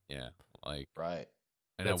 Yeah. Like right.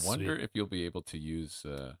 And that's I wonder if you'll be able to use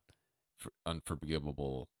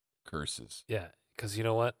unforgivable curses. Yeah, because you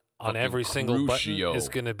know what? On every single button is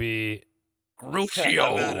going to be.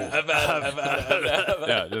 Crucio.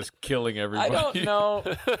 Yeah, just killing everybody. I don't know.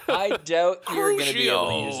 I doubt you're going to be able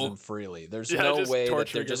to use them freely. There's no way that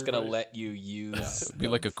they're just going to let you use. It'd be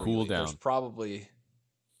like a cooldown. There's probably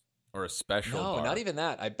or a special. No, not even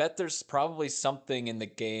that. I bet there's probably something in the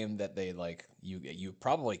game that they like. You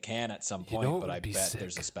probably can at some point, but I bet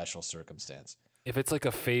there's a special circumstance. If it's like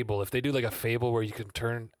a fable, if they do like a fable where you can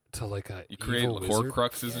turn to like a create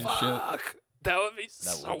Horcruxes and shit. That would be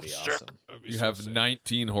so awesome. You have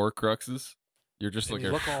 19 Horcruxes. You're just like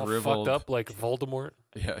a shriveled, all fucked up like Voldemort.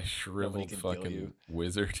 Yeah, shriveled fucking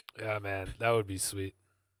wizard. Yeah, man, that would be sweet.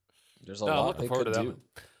 There's a lot they could do.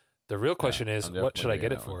 The real question is, what should I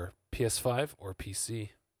get it for? PS5 or PC?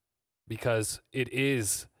 Because it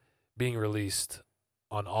is being released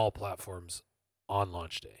on all platforms on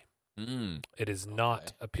launch day. It is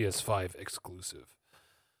not a PS5 exclusive.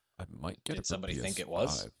 I might get it. Did somebody think it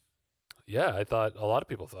was? Yeah, I thought a lot of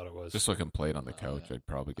people thought it was. Just so I can play it on the couch, I'd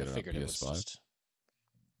probably get it on PS5.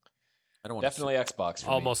 I don't want definitely Xbox. For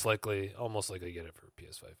almost likely get it for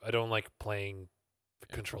PS5. I don't like playing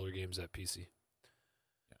controller games at PC.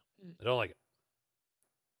 Yeah. I don't like it.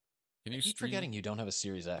 Can you keep forgetting you don't have a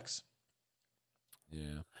Series X?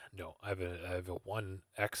 Yeah. No, I have a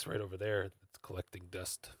 1X right over there that's collecting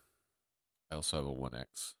dust. I also have a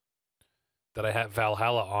 1X that I have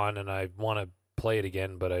Valhalla on, and I want to play it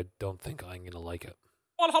again, but I don't think I'm gonna like it.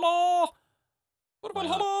 Valhalla. What about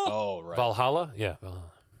Valhalla? Oh, right. Valhalla, yeah.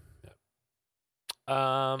 Valhalla.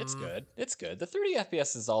 It's good. It's good. The 30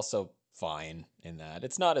 FPS is also fine in that.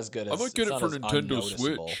 It's not as good as. I might get it for Nintendo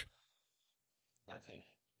Switch.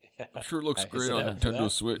 I'm sure it looks great on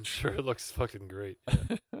Nintendo Switch. I'm sure it looks fucking great.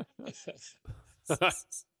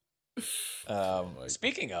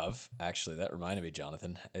 Speaking of, actually, that reminded me,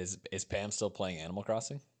 Jonathan. Is Pam still playing Animal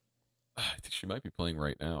Crossing? I think she might be playing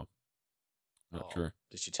right now. Not sure.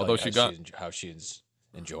 Did she tell Although you how she's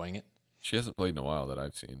enjoying it? She hasn't played in a while that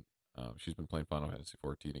I've seen. She's been playing Final Fantasy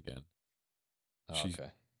 14 again. Oh,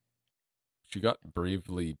 okay. She got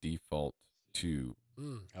Bravely Default 2.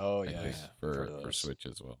 Oh, yeah. For Switch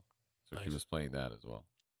as well. So she was playing that as well.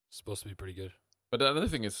 Supposed to be pretty good. But the other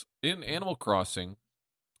thing is, in Animal Crossing,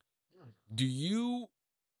 do you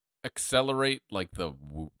accelerate like the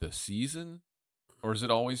season, or is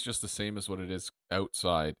it always just the same as what it is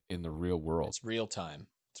outside in the real world? It's real time.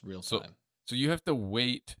 So you have to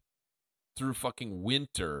wait through fucking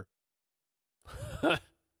winter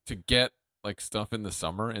to get like stuff in the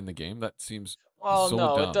summer in the game. That seems so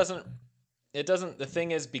dumb. It doesn't. The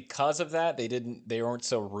thing is, because of that, they weren't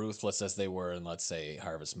so ruthless as they were in, let's say,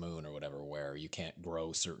 Harvest Moon or whatever, where you can't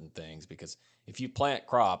grow certain things. Because if you plant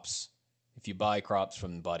crops, if you buy crops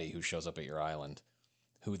from the buddy who shows up at your island,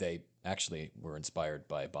 who they actually were inspired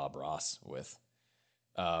by Bob Ross with,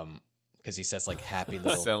 because he says like happy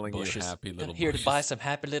little selling bushes. You happy little here bushes. To buy some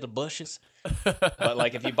happy little bushes. But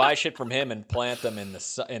like if you buy shit from him and plant them in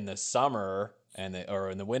the summer or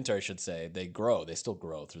in the winter, I should say, they grow. They still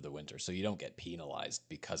grow through the winter, so you don't get penalized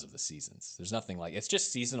because of the seasons. There's nothing like it's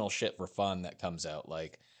just seasonal shit for fun that comes out.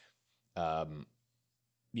 Like,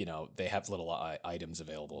 they have little items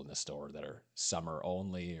available in the store that are summer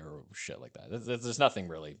only or shit like that. There's nothing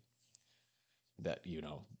really that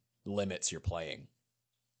limits your playing.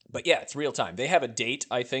 But yeah, it's real time. They have a date,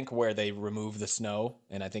 I think, where they remove the snow,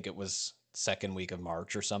 and I think it was second week of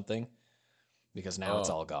March or something. Because now it's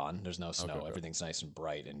all gone. There's no snow. Okay. Everything's nice and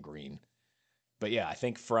bright and green. But yeah, I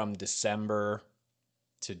think from December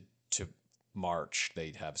to March,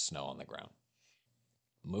 they'd have snow on the ground.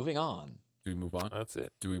 Moving on. Do we move on? That's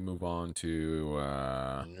it. Do we move on to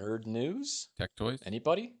nerd news? Tech toys?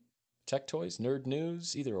 Anybody? Tech toys? Nerd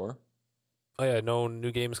news? Either or. Oh yeah, no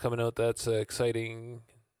new games coming out. That's exciting.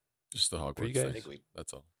 Just the Hogwarts thing.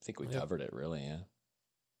 That's all. I think we covered it, really, yeah.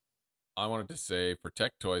 I wanted to say for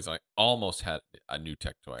tech toys, I almost had a new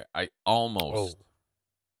tech toy. I almost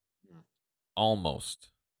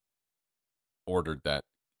ordered that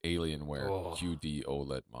Alienware QD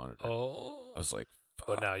OLED monitor. I was like,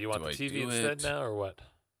 but now you want the TV instead now, or what?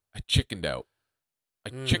 I chickened out.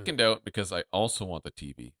 Chickened out because I also want the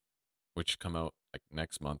TV, which come out like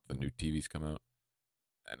next month. The new TVs come out,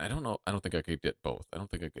 and I don't know. I don't think I could get both.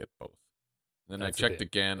 Then I checked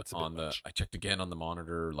again on the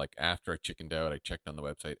monitor. Like after I chickened out, I checked on the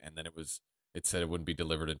website, and then it said it wouldn't be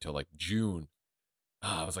delivered until like June.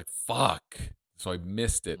 I was like, fuck. So I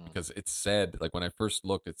missed it because it said, like when I first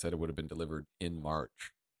looked, it said it would have been delivered in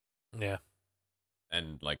March. Yeah.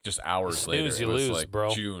 And like just hours later, it was like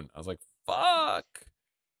bro. June. I was like, fuck.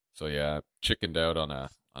 So yeah, chickened out on a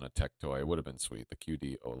tech toy. It would have been sweet. The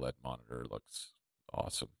QD OLED monitor looks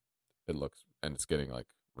awesome. And it's getting like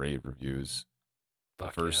rave reviews.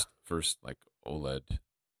 First like OLED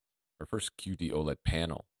or first QD OLED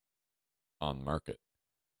panel on market,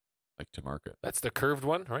 like to market. That's the curved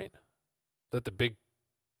one, right? Is that the big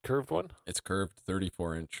curved one? It's curved,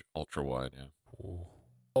 34-inch, ultra wide. Yeah. Ooh.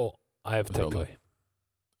 Oh, I have a tech toy.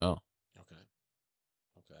 Oh,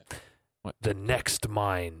 okay. What? The Next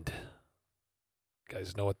Mind. You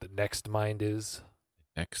guys know what the Next Mind is?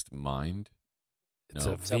 Next Mind. It's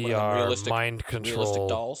a VR mind control. Realistic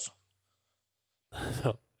dolls.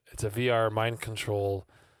 It's a VR mind control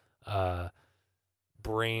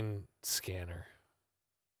brain scanner.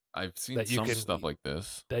 I've seen some stuff like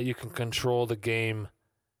this. That you can control the game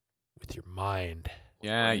with your mind.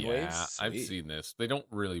 Yeah. I've seen this. They don't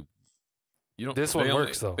really. This one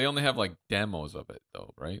works though. They only have like demos of it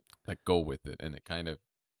though, right? Like go with it, and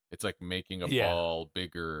it's like making a ball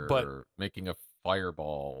bigger, or making a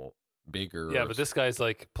fireball bigger. Yeah, but this guy's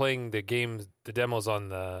like playing the demos on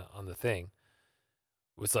the thing.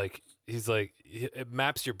 Was like it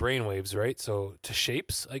maps your brainwaves, right? So to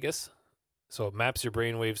shapes, I guess. So it maps your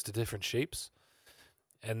brainwaves to different shapes,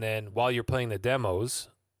 and then while you're playing the demos,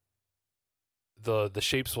 the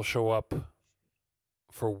shapes will show up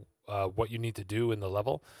for what you need to do in the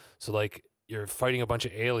level. So like you're fighting a bunch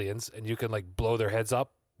of aliens, and you can like blow their heads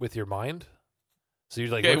up with your mind. So you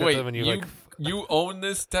like look at them and you own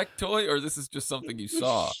this tech toy, or this is just something you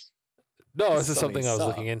saw? No, this is something I was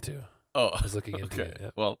looking into. Oh, I was looking into it. Yeah.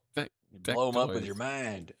 Well, blow them up with your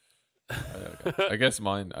mind. Okay. I guess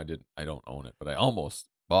mine. I don't own it, but I almost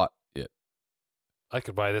bought it. I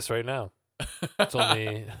could buy this right now. It's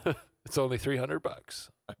only $300.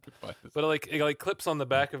 I could buy this, but it clips on the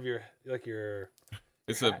back of your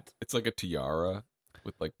It's like a tiara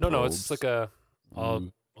with like. No, it's like a.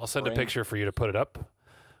 I'll send a picture for you to put it up.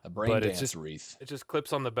 A brain dance wreath. It just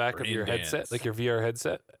clips on the back of your headset, like your VR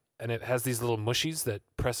headset. and it has these little mushies that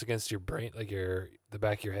press against your brain, like the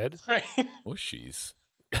back of your head. Mushies.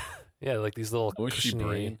 Yeah, like these little mushy cushiony,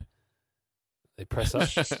 brain. They press up,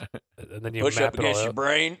 and then you push map up it all against out. your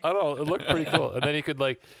brain. I don't know. It looked pretty cool. And then he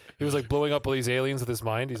was like blowing up all these aliens with his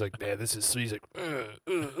mind. He's like, "Man, this is." He's like,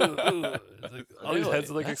 It's like all these heads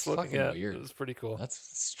are like exploding. Yeah, weird. It was pretty cool. That's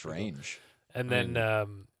strange. And then,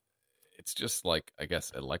 it's just like, I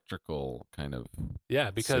guess, electrical kind of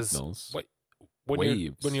because signals.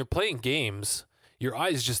 when you're playing games, your eye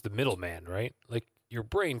is just the middleman, right? Like your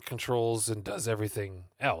brain controls and does everything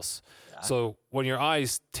else. Yeah. So when your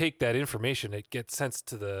eyes take that information, it gets sent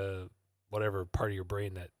to the whatever part of your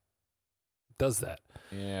brain that does that.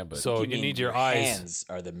 Yeah, but so you need your eyes. Hands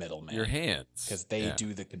are the middleman. Your hands, because they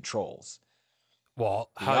do the controls.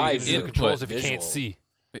 Well, how you do the controls if you can't see?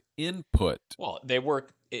 The input. Well, they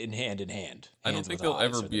work in hand. I don't think they'll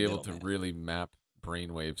ever be able to really map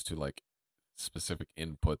brainwaves to like specific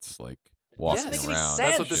inputs, like walking around.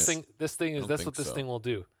 That's what this thing is. That's what this thing will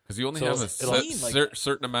do. Because you only have a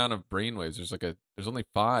certain amount of brainwaves. There's only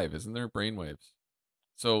 5, isn't there? Brainwaves.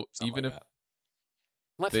 So even if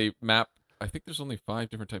they map, I think there's only 5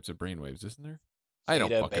 different types of brainwaves, isn't there? I don't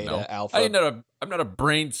fucking know. Alpha. I'm not a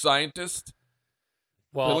brain scientist.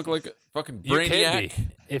 Well, I look like a fucking brainiac. You can be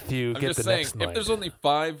if you get the next mind. If there's only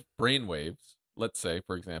 5 brainwaves, let's say,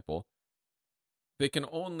 for example, they can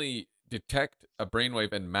only detect a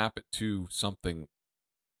brainwave and map it to something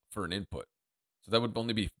for an input. So that would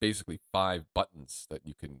only be basically 5 buttons that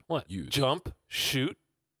you can use. Jump, shoot.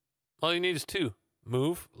 All you need is 2.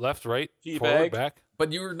 Move, left, right, forward, back.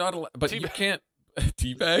 But you're not allowed. But you can't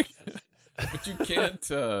teabag. But you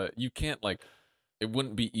can't. You can't like. It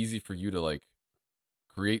wouldn't be easy for you to like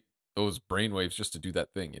create those brainwaves just to do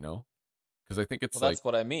that thing, you know? Because I think it's that's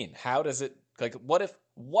what I mean. How does it like? What?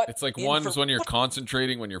 It's like one's when you're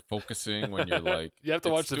concentrating, when you're focusing, when you're like. You have to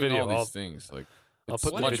watch the video. All these things like. I'll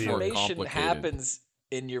put what information happens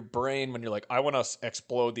in your brain when you're like, I want to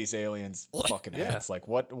explode these aliens' fucking heads? Like,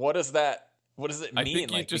 what is that? What does it mean? I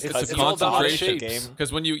think like, it's a concentration game.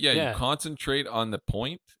 Because when you concentrate on the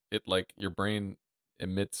point, it like your brain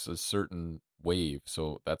emits a certain wave.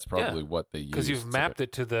 So that's probably what they use. Because you've mapped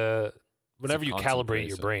it to whenever you calibrate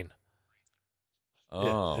your brain.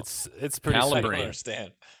 Oh, yeah, it's pretty simple. I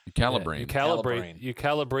understand. You calibrate. You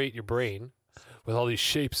calibrate your brain with all these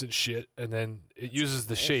shapes and shit, and then it uses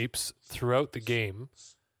the shapes throughout the game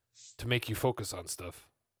to make you focus on stuff,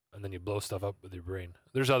 and then you blow stuff up with your brain.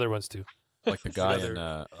 There's other ones too. Like the guy in,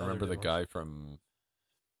 remember the guy from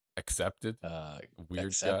Accepted? Weird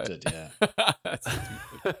Accepted, guy. Yeah. That's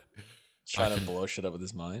stupid. Trying to blow shit up with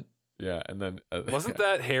his mind. Yeah, and then wasn't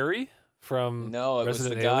that Harry from? No, it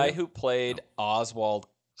Resident was the guy Alien? who played Oswald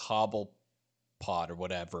Cobblepot or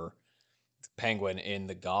whatever, Penguin in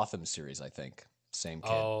the Gotham series. I think same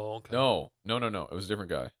kid. Oh, okay. No. It was a different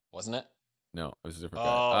guy. Wasn't it? No, it was a different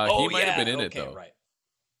guy. He might have been in it though. Right.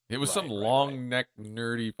 It was some long neck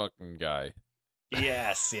nerdy fucking guy.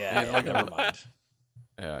 Yes, yeah. Never mind.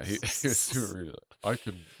 Yeah, he was super. I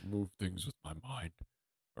can move things with my mind,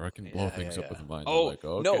 or I can blow things up with my mind. Oh, like,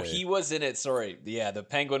 okay. no, he was in it. Sorry, yeah, the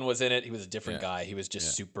Penguin was in it. He was a different guy. He was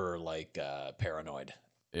just super like paranoid.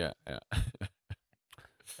 Yeah.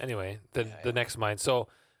 Anyway, the next mind. So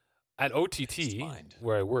at OTT,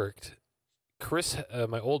 where I worked, Chris,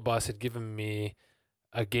 my old boss, had given me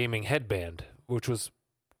a gaming headband, which was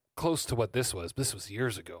close to what this was. This was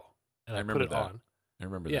years ago, and I put it on. I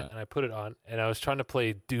remember that. Yeah, and I put it on, and I was trying to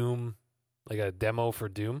play Doom, like a demo for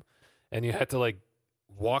Doom, and you had to like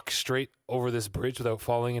walk straight over this bridge without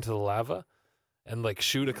falling into the lava, and like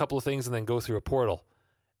shoot a couple of things, and then go through a portal.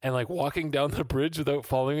 And like walking down the bridge without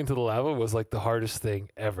falling into the lava was like the hardest thing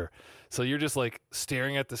ever. So you're just like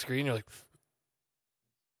staring at the screen. You're like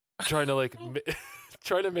trying to like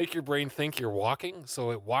trying to make your brain think you're walking, so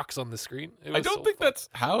it walks on the screen. I don't think that's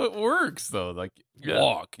how it works though. Like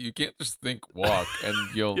walk, you can't just think walk and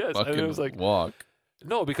you'll fucking and it was like, walk.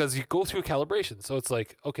 No, because you go through calibration. So it's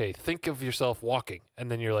like, okay, think of yourself walking, and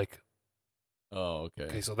then you're like, oh, okay.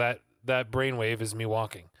 Okay, so that brainwave is me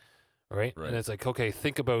walking. Right? And it's like, okay,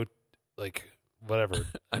 think about like whatever. And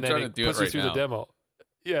I'm then trying to do puts it you through the demo.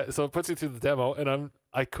 Yeah, so it puts you through the demo, and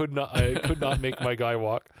I could not make my guy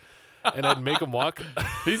walk. And I'd make him walk.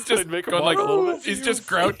 He's just make him going walk like a little bit. He's just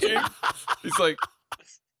crouching. He's like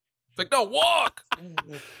no, walk.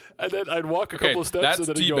 And then I'd walk a couple of steps, and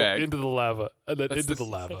then I'd go teabag. into the lava, and then into the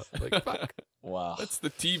lava. Like fuck. Wow. That's the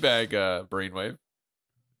teabag brainwave.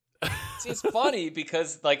 See, it's funny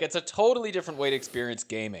because like it's a totally different way to experience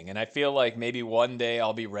gaming, and I feel like maybe one day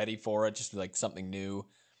I'll be ready for it, just like something new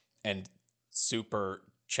and super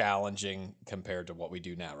challenging compared to what we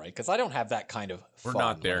do now, right? Because I don't have that kind of fun. We're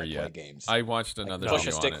not there when I yet. play games. I watched another push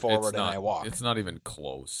video a stick on it. forward and I walk. It's not even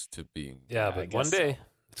close to being. Yeah, but one day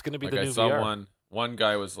it's going to be the new I saw VR. one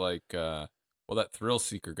guy was like, that Thrill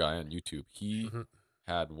Seeker guy on YouTube, he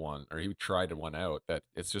had one, or he tried one out that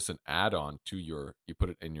it's just an add-on to you put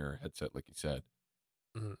it in your headset, like you said.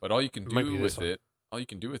 But all you can do with it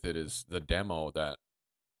is the demo that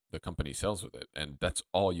the company sells with it, and that's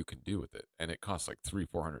all you can do with it. And it costs like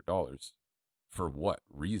 $300-$400 for what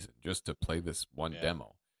reason? Just to play this one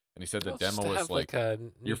demo. And he said the demo was like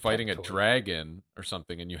you're fighting a dragon or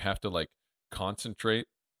something, and you have to like concentrate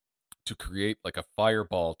to create like a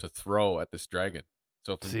fireball to throw at this dragon.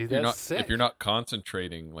 So if you're not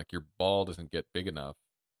concentrating, like your ball doesn't get big enough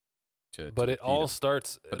to. But it all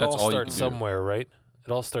starts. It all starts somewhere, right?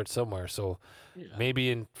 It all starts somewhere. So maybe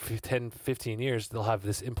in 10, 15 years, they'll have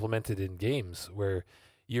this implemented in games where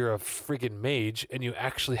you're a friggin' mage and you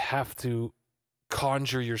actually have to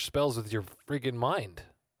conjure your spells with your friggin' mind.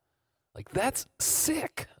 Like, that's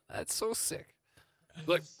sick. That's so sick.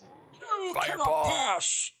 Like, fireball.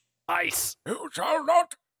 Pass. Ice. You shall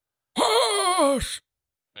not pass.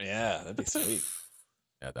 Yeah, that'd be sweet.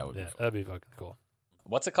 Yeah, that would be fun. That'd be fucking cool.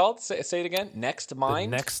 What's it called? Say it again. Next Mind?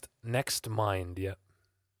 Next Mind, yeah.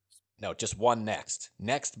 No, just one next.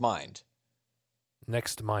 Next Mind.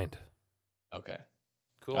 Next Mind. Okay.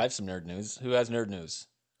 Cool. I have some nerd news. Who has nerd news?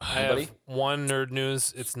 Anybody? I have one nerd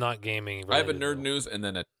news. It's not gaming. I have a nerd news and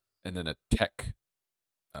then a tech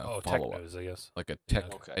tech news, I guess. Like a tech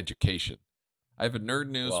education. I have a nerd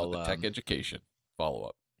news with a tech education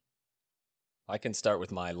follow-up. I can start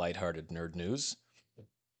with my lighthearted nerd news.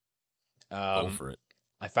 Go for it.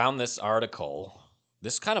 I found this article.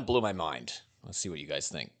 This kind of blew my mind. Let's see what you guys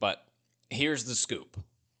think. But here's the scoop.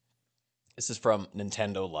 This is from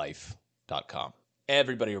NintendoLife.com.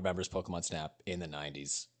 Everybody remembers Pokemon Snap in the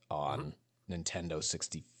 90s on Nintendo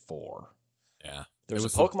 64. Yeah. There was a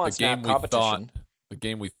Pokemon Snap competition. The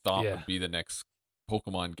game we thought would be the next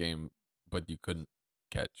Pokemon game, but you couldn't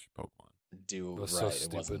catch Pokemon. It was so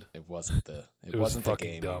stupid. It wasn't the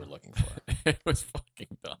game dumb. we were looking for. It was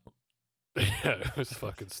fucking dumb. Yeah, it was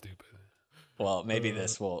fucking stupid. Well, maybe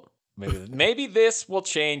this will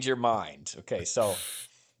change your mind. Okay, so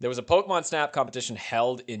there was a Pokemon Snap competition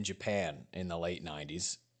held in Japan in the late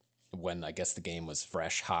 90s when I guess the game was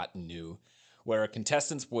fresh, hot, and new, where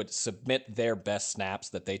contestants would submit their best snaps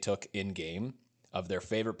that they took in-game of their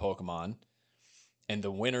favorite Pokemon, and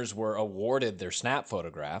the winners were awarded their snap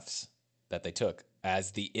photographs that they took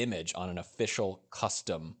as the image on an official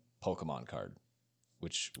custom Pokemon card,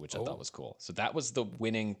 which I thought was cool. So that was the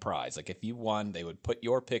winning prize. Like if you won, they would put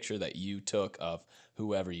your picture that you took of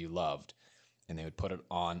whoever you loved, and they would put it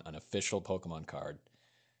on an official Pokemon card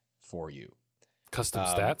for you. Custom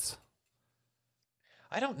stats?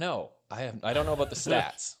 I don't know. I don't know about the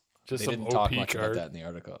stats. Just they some didn't talk OP much card. about that in the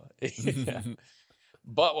article. Yeah.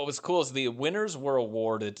 But what was cool is the winners were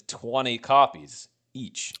awarded 20 copies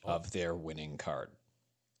each of their winning card.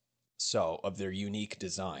 So, of their unique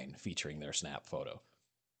design featuring their snap photo.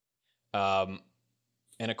 And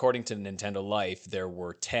according to Nintendo Life, there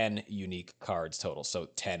were 10 unique cards total. So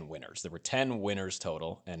 10 winners. There were 10 winners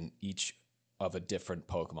total, and each of a different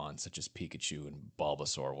Pokemon, such as Pikachu and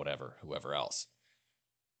Bulbasaur, whoever else.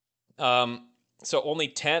 So only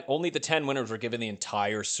the 10 winners were given the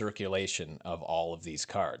entire circulation of all of these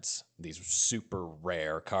cards. These are super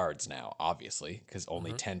rare cards now, obviously, because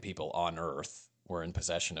only 10 people on Earth were in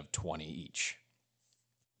possession of 20 each.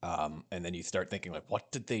 And then you start thinking, like,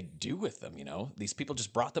 what did they do with them? You know, these people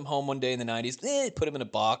just brought them home one day in the 90s, put them in a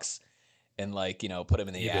box, and put them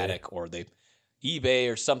in the attic, or they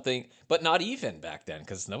eBay or something. But not even back then,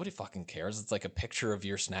 because nobody fucking cares. It's like a picture of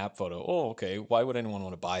your snap photo. Oh, okay. Why would anyone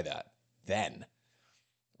want to buy that then?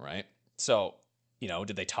 Right? So,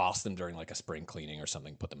 did they toss them during like a spring cleaning or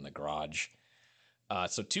something, put them in the garage?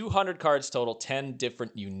 So 200 cards total, 10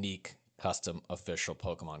 different unique custom official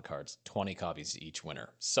Pokemon cards, 20 copies each winner.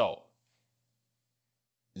 So,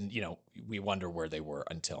 we wonder where they were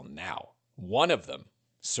until now. One of them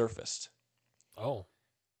surfaced. Oh.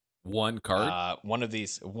 One card? One of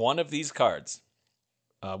these cards,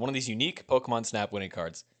 one of these unique Pokemon Snap winning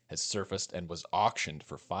cards has surfaced and was auctioned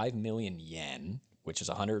for 5 million yen, which is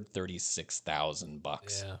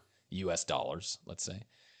 $136,000 US dollars, let's say.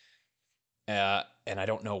 And I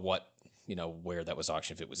don't know where that was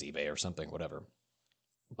auctioned, if it was eBay or something, whatever.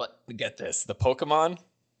 But get this, the Pokemon,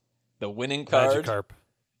 the winning card. Magikarp.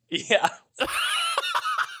 Yeah.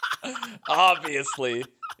 Obviously,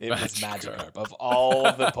 it was Magikarp. Of all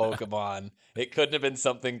the Pokemon, it couldn't have been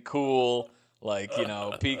something cool like,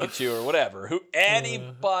 Pikachu or whatever.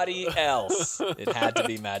 Anybody else, it had to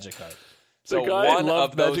be Magikarp. So the guy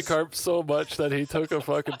loved Magikarp so much that he took a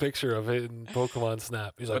fucking picture of it in Pokemon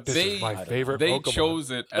Snap. He's like, "This is my favorite Pokemon." They chose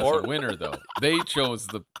it as a winner, though. They chose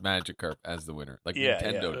the Magikarp as the winner, like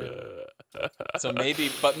Nintendo did. So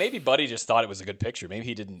maybe Buddy just thought it was a good picture. Maybe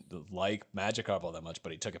he didn't like Magikarp all that much,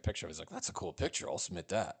 but he took a picture. He's like, "That's a cool picture. I'll submit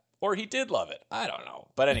that." Or he did love it. I don't know.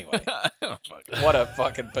 But anyway, what a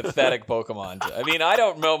fucking pathetic Pokemon. I mean, I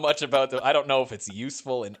don't know much about I don't know if it's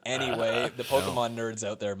useful in any way. The Pokemon nerds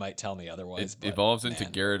out there might tell me otherwise. It evolves into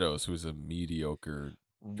Gyarados, who's a mediocre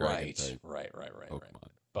dragon type right. Pokemon.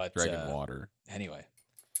 But Dragon Water. Anyway.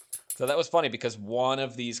 So that was funny because one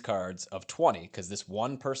of these cards of 20, because this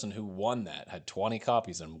one person who won that had 20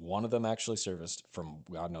 copies, and one of them actually serviced from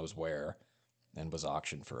God knows where. And was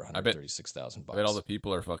auctioned for $136,000. I bet all the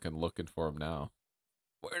people are fucking looking for him now.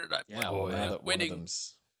 Where did I winning?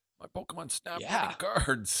 My Pokemon Snap winning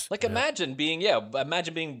cards. Like imagine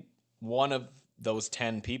being one of those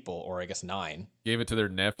 10 people, or I guess 9. Gave it to their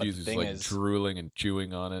nephews who's like drooling and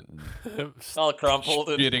chewing on it and all crumpled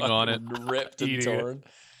and spitting on it, ripped and torn.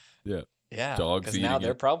 Yeah. Dogs eating now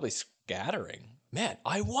they're probably scattering. Man,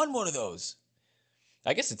 I won one of those.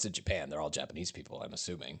 I guess it's in Japan. They're all Japanese people, I'm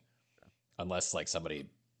assuming. Unless like somebody,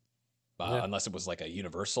 unless it was like a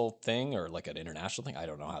universal thing or like an international thing. I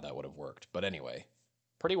don't know how that would have worked. But anyway,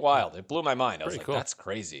 pretty wild. It blew my mind. I was like, cool. That's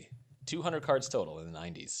crazy. 200 cards total in the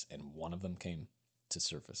 90s, and one of them came to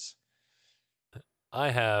surface. I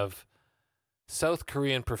have South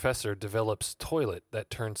Korean professor develops toilet that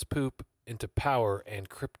turns poop into power and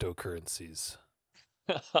cryptocurrencies.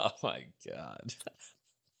 Oh my God.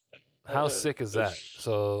 How sick is that?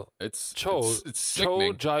 So it's it's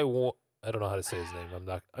sickening. Jai-won. I don't know how to say his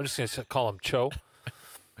name. I'm just going to call him Cho.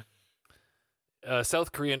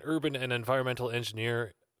 South Korean urban and environmental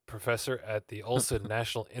engineer professor at the Ulsan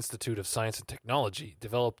National Institute of Science and Technology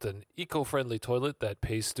developed an eco-friendly toilet that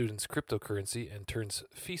pays students cryptocurrency and turns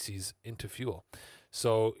feces into fuel.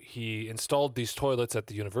 So he installed these toilets at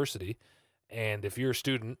the university, and if you're a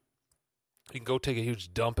student, you can go take a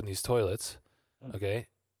huge dump in these toilets, okay?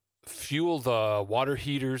 Fuel the water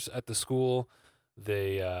heaters at the school,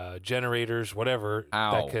 the generators, whatever.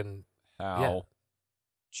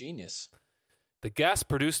 Genius. The gas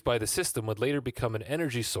produced by the system would later become an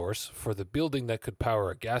energy source for the building that could power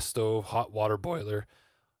a gas stove, hot water boiler,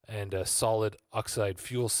 and a solid oxide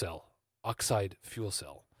fuel cell.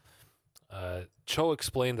 Cho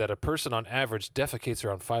explained that a person on average defecates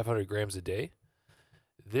around 500 grams a day.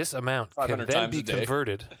 This amount can then be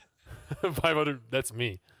converted. 500. That's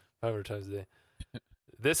me. 500 times a day.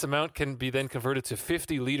 This amount can be then converted to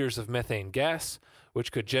 50 liters of methane gas,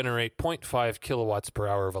 which could generate 0.5 kilowatts per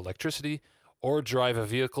hour of electricity, or drive a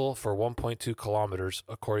vehicle for 1.2 kilometers,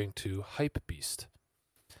 according to Hypebeast.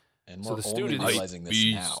 And we're only realizing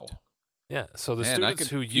this now. Yeah, so the students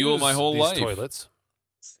who use these toilets...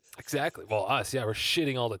 Exactly. Well, us, we're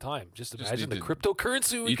shitting all the time. Just imagine the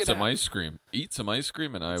cryptocurrency we could have. Eat some ice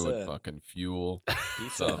cream, and I would fucking fuel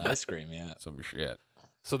some ice cream, some shit.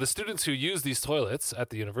 So the students who use these toilets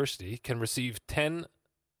at the university can receive 10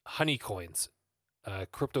 honey coins,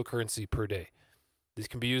 cryptocurrency per day. These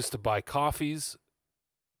can be used to buy coffees,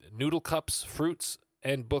 noodle cups, fruits,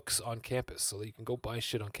 and books on campus. So that you can go buy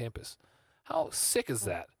shit on campus. How sick is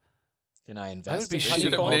that? Can I invest? You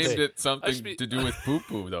should have named it something to do with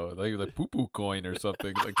poo-poo, though. Like poo-poo coin or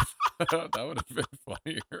something. Like that would have been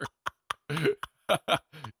funnier.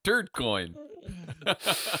 Turd coin.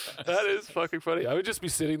 That is fucking funny. I would just be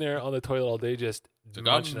sitting there on the toilet all day, just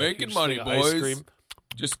I'm making money, boys. Ice cream.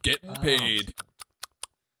 Just getting paid.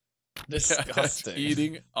 Disgusting.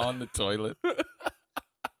 Eating on the toilet.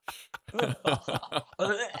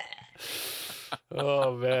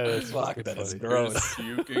 Oh man, that's fucking that is funny. gross.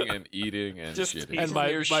 Puking and eating and just shitting. And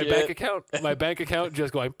my bank account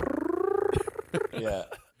just going. Yeah,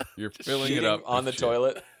 you're filling it up on the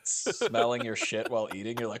toilet, smelling your shit while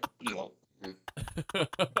eating. You're like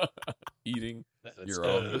eating your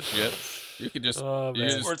own shit. You can just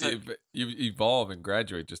you evolve and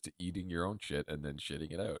graduate just to eating your own shit and then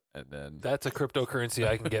shitting it out, and then that's a cryptocurrency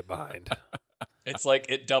I can get behind. It's like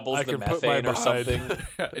it doubles the methane or something.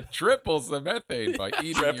 It triples the methane by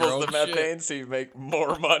eating your own triples the methane, shit. so you make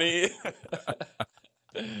more money.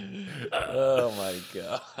 Oh my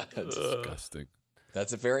god, that's disgusting.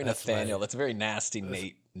 That's a very Nathaniel. That's a very nasty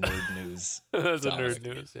nerd news. That's a nerd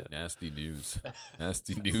news. Yeah. Nasty news.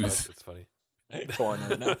 Nasty news. That's funny.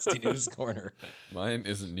 Corner, nasty news corner. Mine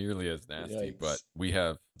isn't nearly as nasty, Yikes. but we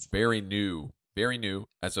have very new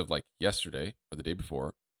as of like yesterday or the day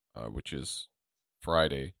before, which is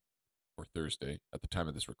Friday or Thursday at the time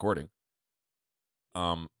of this recording.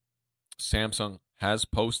 Samsung has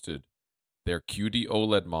posted their QD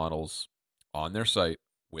OLED models on their site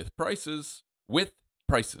with prices.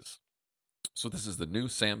 So this is the new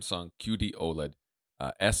Samsung QD OLED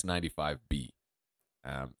S95B.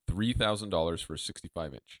 $3,000 for a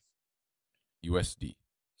 65-inch USD.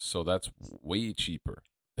 So that's way cheaper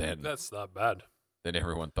than... That's not bad. Than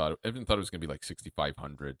everyone thought. Everyone thought it was going to be like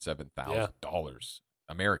 $6,500, $7,000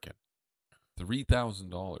 American.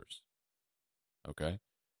 $3,000. Okay?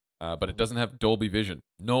 But it doesn't have Dolby Vision.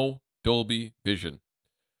 No Dolby Vision,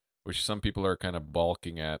 which some people are kind of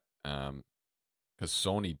balking at because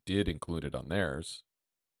Sony did include it on theirs,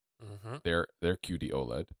 their QD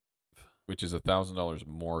OLED, which is $1,000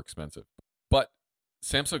 more expensive. But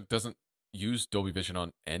Samsung doesn't use Dolby Vision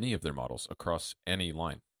on any of their models across any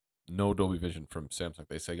line. No Dolby Vision from Samsung.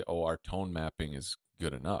 They say, "Oh, our tone mapping is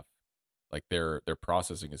good enough. Like their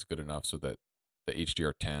processing is good enough so that the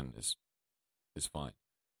HDR10 is fine."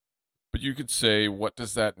 But you could say, what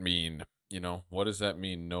does that mean? What does that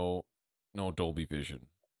mean? No Dolby Vision.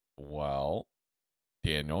 Well,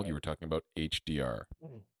 Daniel, you were talking about HDR,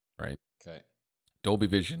 right? Okay. Dolby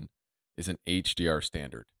Vision is an HDR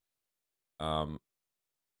standard.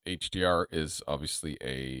 HDR is obviously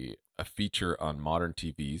a feature on modern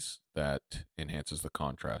TVs that enhances the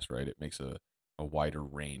contrast, right? It makes a wider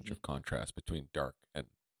range of contrast between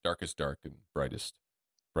darkest dark and brightest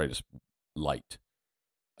light.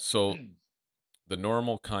 So the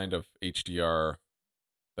normal kind of HDR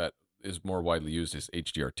that is more widely used is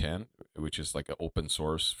HDR10, which is like an open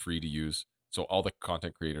source, free to use. So all the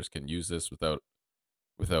content creators can use this without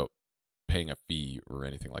paying a fee or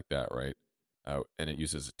anything like that, right? And it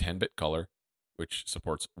uses a 10-bit color, which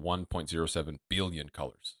supports 1.07 billion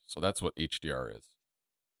colors. So that's what HDR is.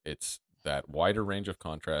 It's that wider range of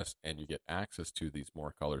contrast, and you get access to these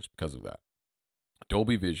more colors because of that.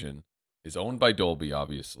 Dolby Vision is owned by Dolby,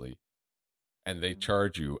 obviously, and they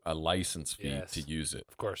charge you a license fee to use it.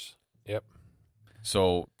 Of course. Yep.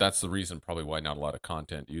 So that's the reason probably why not a lot of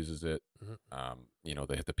content uses it.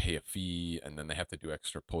 They have to pay a fee, and then they have to do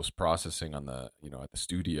extra post-processing on the, at the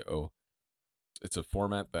studio. It's a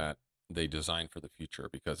format that they designed for the future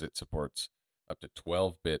because it supports up to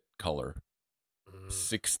 12-bit color,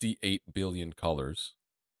 68 billion colors,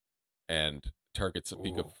 and targets a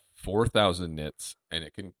peak of 4,000 nits, and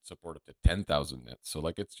it can support up to 10,000 nits. So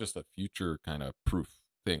it's just a future kind of proof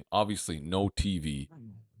thing. Obviously, no TV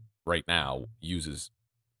right now uses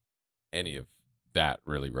any of that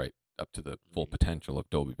really right up to the full potential of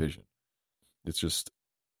Dolby Vision. It's just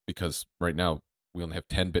because right now we only have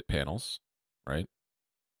 10-bit panels, right?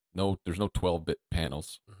 There's no 12-bit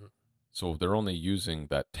panels. So they're only using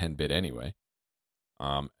that 10-bit anyway.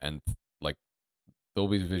 And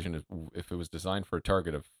Dolby Vision, if it was designed for a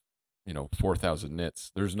target of 4,000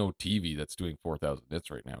 nits, there's no TV that's doing 4,000 nits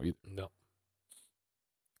right now either. No.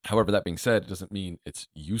 However, that being said, it doesn't mean it's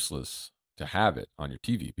useless to have it on your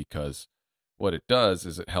TV, because what it does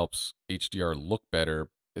is it helps HDR look better.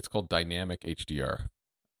 It's called dynamic HDR.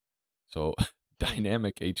 So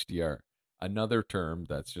dynamic HDR, another term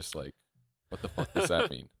that's just like, what the fuck does that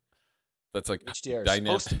mean? That's like HDR is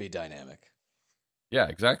supposed to be dynamic. Yeah,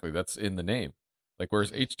 exactly. That's in the name.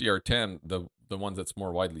 Whereas HDR10, the ones that's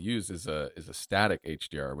more widely used is a static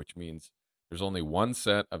HDR, which means there's only one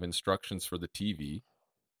set of instructions for the TV,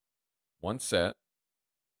 one set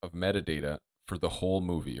of metadata for the whole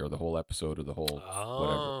movie or the whole episode or the whole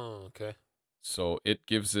whatever. Okay. So it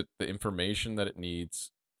gives it the information that it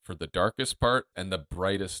needs for the darkest part and the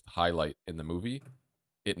brightest highlight in the movie.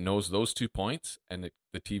 It knows those 2 points, and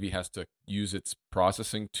the TV has to use its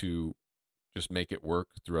processing to just make it work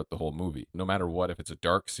throughout the whole movie. No matter what, if it's a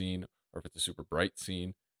dark scene or if it's a super bright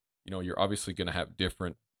scene, you're obviously going to have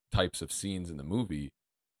different types of scenes in the movie.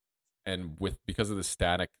 And because of the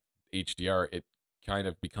static HDR, it kind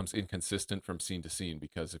of becomes inconsistent from scene to scene,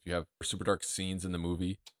 because if you have super dark scenes in the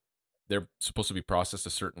movie, they're supposed to be processed a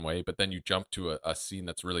certain way, but then you jump to a scene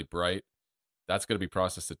that's really bright, that's going to be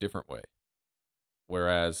processed a different way.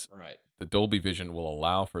 Whereas the Dolby Vision will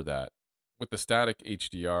allow for that. With the static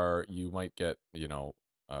HDR, you might get,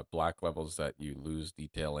 black levels that you lose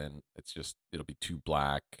detail in. It'll be too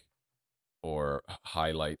black, or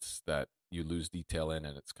highlights that you lose detail in,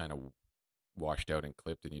 and it's kind of washed out and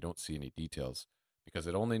clipped, and you don't see any details, because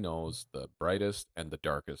it only knows the brightest and the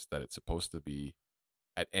darkest that it's supposed to be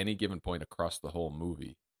at any given point across the whole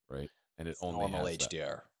movie, right? And it's only normal has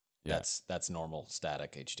HDR. Yeah. That's normal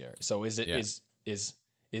static HDR. So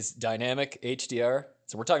is dynamic HDR?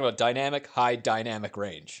 So we're talking about dynamic, high dynamic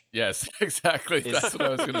range. Yes, exactly. That's what I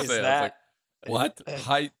was going to say. I was like, what?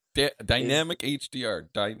 Dynamic HDR,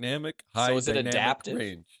 dynamic high so is it dynamic adaptive?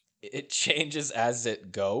 range. it changes as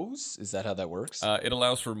it goes? Is that how that works? It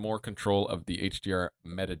allows for more control of the HDR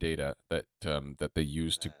metadata that they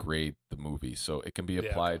use to grade the movie. So it can be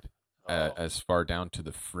applied as far down to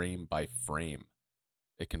the frame by frame.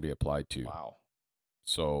 It can be applied to. Wow.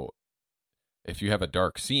 So if you have a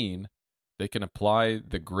dark scene, they can apply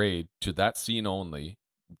the grade to that scene only,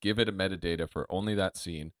 give it a metadata for only that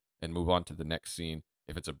scene, and move on to the next scene.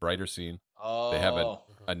 If it's a brighter scene, they have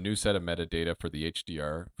a new set of metadata for the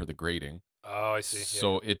HDR, for the grading. Oh, I see.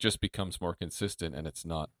 So it just becomes more consistent, and it's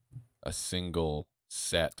not a single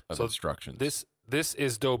set of instructions. This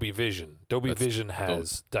is Dolby Vision. Dolby Vision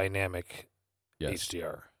has dynamic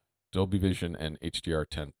HDR. Dolby Vision and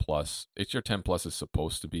HDR10 Plus. HDR10 Plus is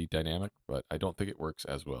supposed to be dynamic, but I don't think it works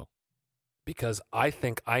as well. Because I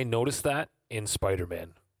think I noticed that in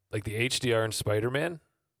Spider-Man. Like the HDR in Spider-Man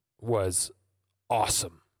was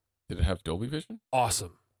awesome. Did it have Dolby Vision?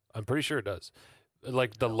 Awesome. I'm pretty sure it does.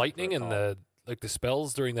 Like the lightning and the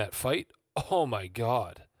spells during that fight. Oh my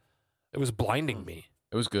God. It was blinding me.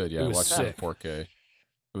 It was good. Yeah, I watched sick. it in 4K. It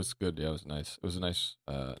was good. Yeah, it was nice. It was a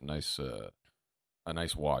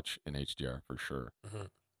nice watch in HDR for sure.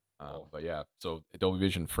 Mm-hmm. But yeah, so Dolby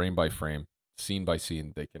Vision frame by frame, scene by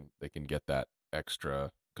scene, they can get that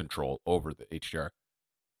extra control over the HDR.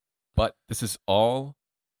 But this is all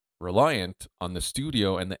reliant on the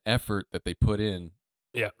studio and the effort that they put in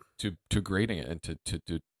to grading it and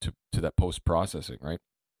to that post processing, right?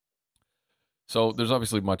 So there's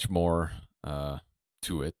obviously much more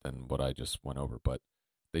to it than what I just went over, but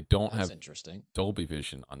they don't have Dolby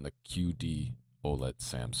Vision on the QD OLED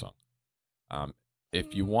Samsung.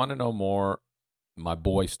 If you want to know more, my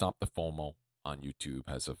boy Stomp the FOMO on YouTube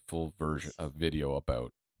has a full version of video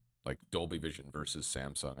about like Dolby Vision versus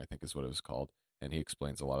Samsung, I think is what it was called, and he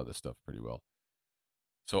explains a lot of this stuff pretty well.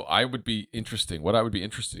 So what I would be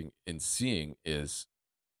interested in seeing is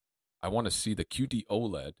I want to see the QD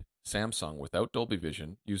OLED Samsung without Dolby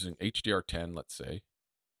Vision using HDR10, let's say,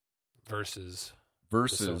 versus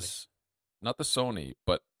not the Sony,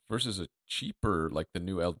 but versus a cheaper, like the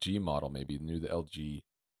new LG model, maybe the LG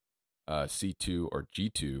C2 or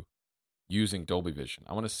G2 using Dolby Vision.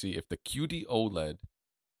 I want to see if the QD OLED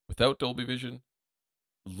without Dolby Vision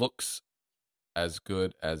looks as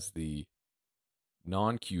good as the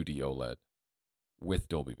non-QD OLED with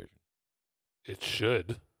Dolby Vision. It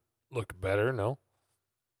should look better, no?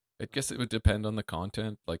 I guess it would depend on the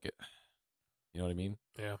content, you know what I mean?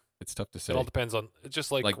 Yeah. It's tough to say. It all depends on, it's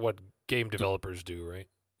just like what game developers do, right?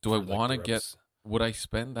 Do I want to get, would I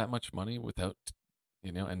spend that much money without,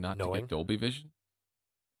 and not to get Dolby Vision?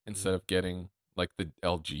 Instead of getting like the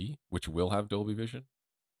LG, which will have Dolby Vision?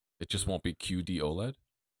 It just won't be QD OLED?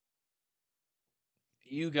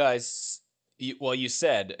 You guys, you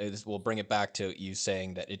said, we'll bring it back to you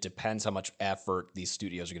saying that it depends how much effort these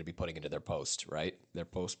studios are going to be putting into their post, right? Their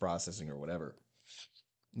post-processing or whatever.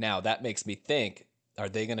 Now, that makes me think, are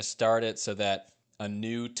they going to start it so that a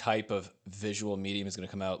new type of visual medium is going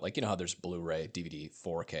to come out? Like, you know how there's Blu-ray, DVD,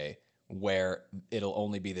 4K, where it'll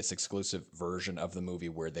only be this exclusive version of the movie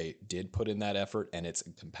where they did put in that effort and it's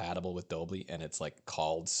compatible with Dolby and it's like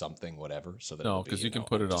called something, whatever. So that no, because you can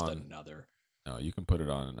put it on another. No, you can put it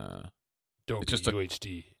on Dolby it's just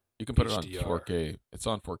UHD. You can put it on 4K. It's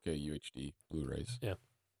on 4K UHD Blu-rays. Yeah,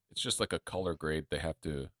 it's just like a color grade. They have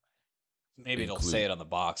to. Maybe it'll say it on the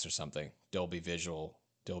box or something. Dolby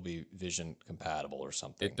Vision compatible or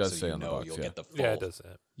something. It does say on the box. You'll get the full, it does say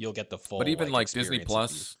it. You'll get the full. But even like Disney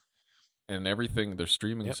Plus and everything, they're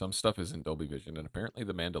streaming some stuff is in Dolby Vision, and apparently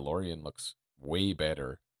The Mandalorian looks way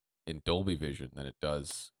better in Dolby Vision than it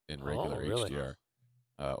does in regular HDR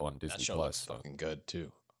on Disney that show Plus. Looks fucking good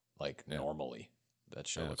too. Normally, that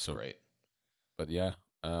show looks great. But yeah,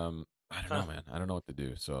 I don't know, man. I don't know what to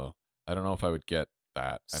do. So I don't know if I would get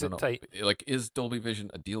that. I don't know. Tight. Like, is Dolby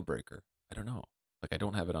Vision a deal breaker? I don't know. Like, I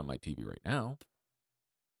don't have it on my TV right now.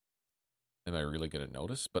 Am I really going to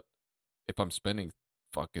notice? But if I'm spending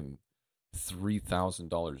fucking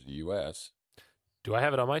 $3,000 US, do I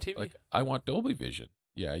have it on my TV? Like, I want Dolby Vision.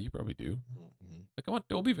 Yeah, you probably do. Mm-hmm. Like, I want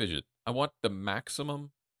Dolby Vision. I want the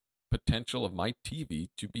maximum potential of my TV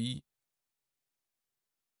to be,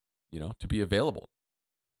 to be available.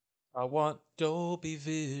 I want Dolby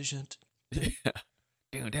Vision. Yeah.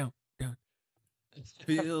 Down.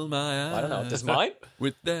 Feel my eyes. I don't know. Does mine?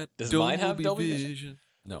 With that Does Dolby mine have Dolby Vision?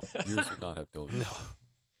 No, yours would not have Dolby Vision. No.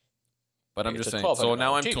 But I'm just saying. So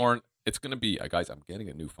now I'm torn. It's going to be, guys, I'm getting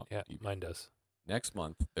a new phone. Yeah, TV. mine does. Next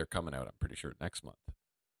month, they're coming out. I'm pretty sure next month.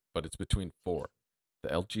 But it's between 4. The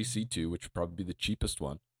LG C2, which would probably be the cheapest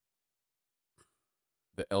one.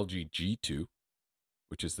 The LG G2,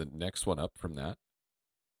 which is the next one up from that.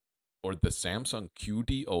 or the Samsung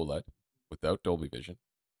QD OLED without Dolby Vision,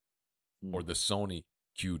 or the Sony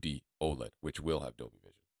QD OLED, which will have Dolby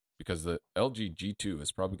Vision. Because the LG G2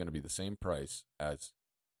 is probably going to be the same price as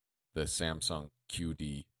the Samsung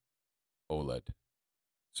QD OLED.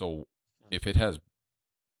 So if it has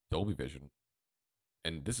Dolby Vision,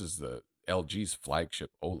 and this is the LG's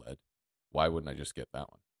flagship OLED, why wouldn't I just get that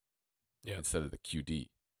one instead of the QD?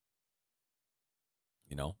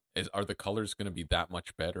 You know, are the colors going to be that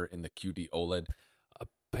much better in the QD OLED?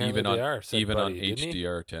 Apparently even on they are, even Buddy, on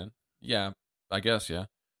HDR10. Yeah, I guess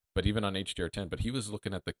But even on HDR10, but he was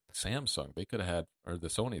looking at the Samsung. They could have had, or the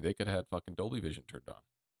Sony. They could have had fucking Dolby Vision turned on.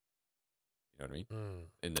 You know what I mean?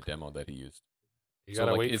 In the demo that he used. You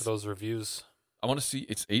gotta wait for those reviews. I want to see.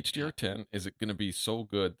 It's HDR10. Is it going to be so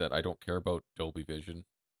good that I don't care about Dolby Vision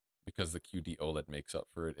because the QD OLED makes up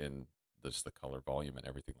for it in just the color volume and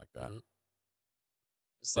everything like that?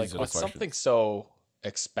 It's like with something so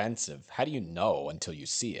expensive, how do you know until you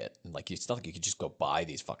see it? Like, it's not like you could just go buy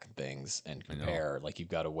these fucking things and compare. Like, you've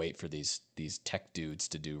got to wait for these tech dudes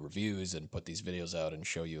to do reviews and put these videos out and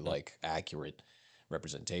show you like accurate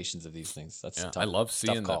representations of these things. That's tough. I love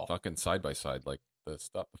seeing that fucking side by side, like the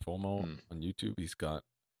Stop the FOMO on YouTube.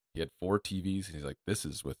 He had 4 TVs and he's like, this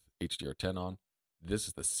is with HDR10 on. This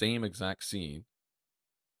is the same exact scene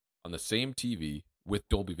on the same TV with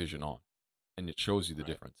Dolby Vision on, and it shows you the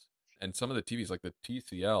difference. And some of the TVs, like the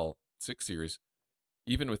TCL 6 series,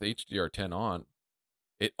 even with HDR10 on,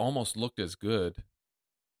 it almost looked as good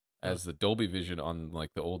as the Dolby Vision on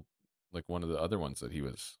like the old, like one of the other ones that he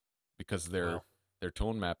was, because their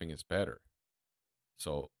tone mapping is better.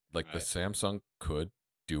 So like the Samsung could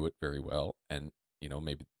do it very well, and you know,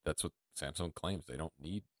 maybe that's what Samsung claims. They don't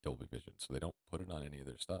need Dolby Vision, so they don't put it on any of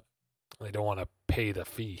their stuff. They don't want to pay the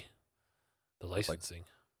fee, the licensing.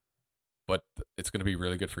 But it's going to be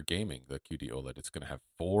really good for gaming, the QD OLED. It's going to have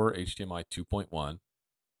 4 HDMI 2.1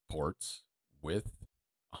 ports with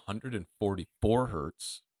 144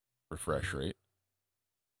 hertz refresh rate,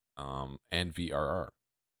 and VRR.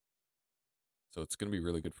 So it's going to be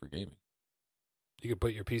really good for gaming. You could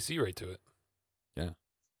put your PC right to it. Yeah.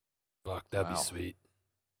 Fuck, that'd be sweet.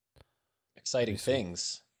 Exciting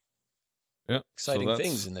things. Yeah. Exciting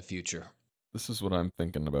things in the future. This is what I'm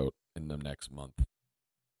thinking about in the next month.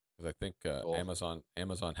 Because I think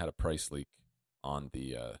Amazon had a price leak on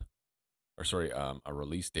the, a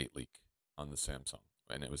release date leak on the Samsung,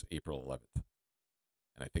 and it was April 11th.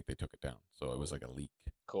 And I think they took it down. So it was like a leak.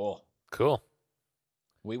 Cool.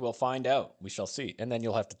 We will find out. We shall see. And then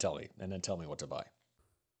you'll have to tell me, and then tell me what to buy.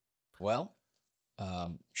 Well,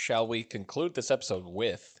 shall we conclude this episode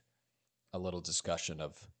with a little discussion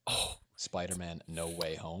of Spider-Man No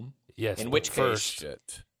Way Home? Yes. In which case,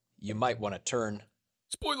 you might want to turn...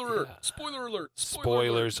 Spoiler alert! Spoiler alert!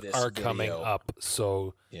 Spoilers are coming up.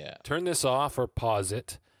 So turn this off or pause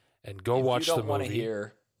it and go watch the movie. If you don't want to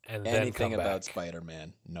hear anything about about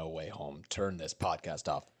Spider-Man No Way Home, turn this podcast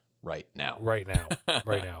off right now. Right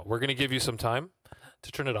now. We're going to give you some time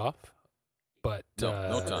to turn it off. But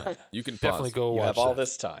no time. You can definitely go watch You have all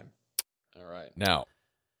this time. All right. Now,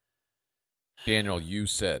 Daniel, you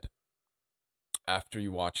said after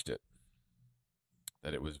you watched it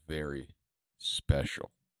that it was very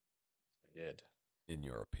special. I did. In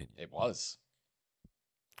your opinion. It was.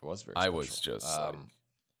 It was very special. I was just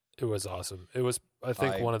it was awesome. It was, I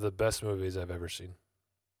think, one of the best movies I've ever seen.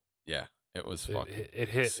 Yeah, it was fucking... It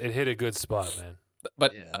hit a good spot, man.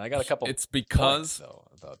 But and I got a couple it's because points, though,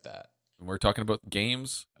 about that. We're talking about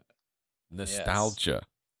games. Nostalgia.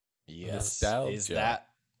 Yes. Nostalgia. Is that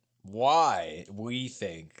why we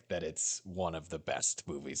think that it's one of the best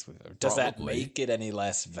movies? Does that make it any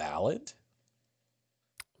less valid?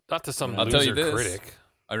 Not to some loser critic.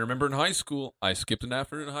 I remember in high school, I skipped an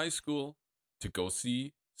afternoon in high school to go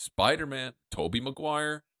see Spider-Man, Tobey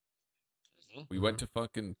Maguire. We went to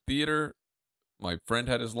fucking theater. My friend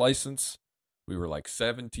had his license. We were like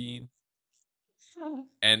 17.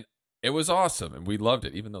 And it was awesome, and we loved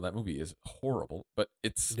it, even though that movie is horrible. But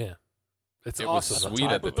it awesome. Was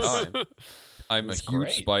sweet at the time. I'm a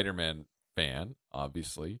huge Spider-Man fan,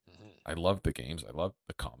 obviously. I love the games. I love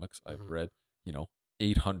the comics. I've read,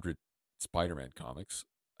 800 Spider-Man comics.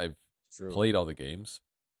 I've played all the games,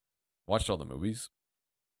 watched all the movies.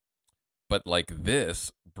 But like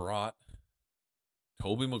this brought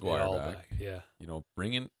Tobey Maguire back. Yeah.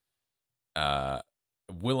 Bringing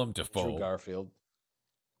Willem Dafoe. Andrew Garfield.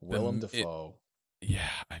 Willem Dafoe.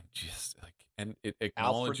 I'm just like, and it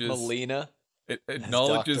acknowledges Alfred Molina. It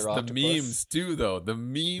acknowledges the memes too, though. The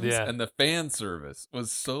memes and the fan service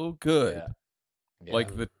was so good. Yeah.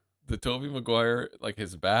 Like the Tobey Maguire, like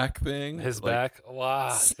his back thing.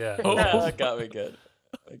 Wow. Yeah. That got me good.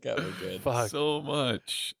 It got me good. Fuck. So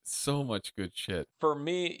much good shit. For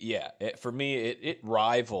me, it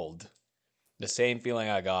rivaled the same feeling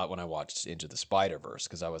I got when I watched Into the Spider-Verse,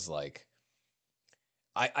 because I was like,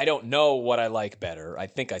 I don't know what I like better. I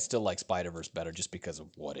think I still like Spider-Verse better just because of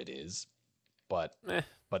what it is. But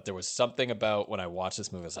there was something about when I watched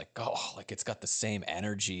this movie, I was like, oh, like it's got the same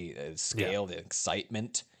energy, scale, the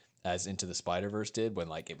excitement as Into the Spider-Verse did, when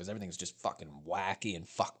like everything's just fucking wacky and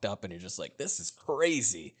fucked up, and you're just like, this is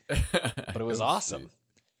crazy. But it was awesome.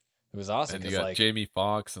 It was awesome. And you got Jamie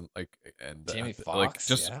Foxx and Jamie Foxx, like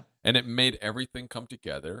just and it made everything come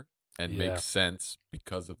together and make sense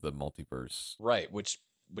because of the multiverse, right? Which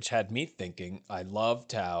had me thinking. I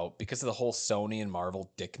loved how, because of the whole Sony and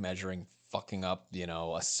Marvel dick measuring, fucking up,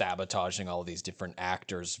 sabotaging all these different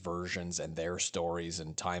actors' versions and their stories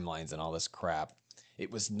and timelines and all this crap. It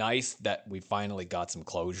was nice that we finally got some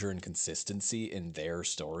closure and consistency in their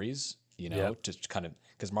stories, just kind of,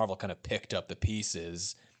 because Marvel kind of picked up the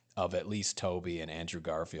pieces of at least Toby and Andrew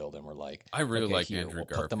Garfield, and we're like, I really like Andrew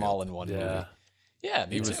Garfield. Put them all in one movie. Yeah,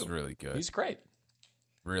 he was really good. He's great,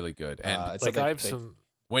 really good. And it's like I have some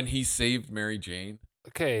when he saved Mary Jane.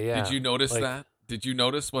 Okay, yeah. Did you notice that? Did you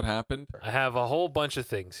notice what happened? I have a whole bunch of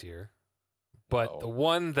things here, but the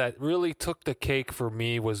one that really took the cake for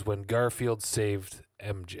me was when Garfield saved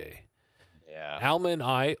MJ. Yeah, Alma and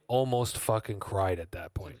I almost fucking cried at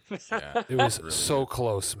that point. Yeah, it was really so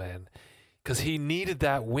close, man, because he needed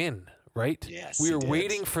that win. Right? Yes, we were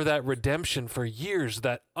waiting for that redemption for years,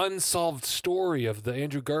 that unsolved story of the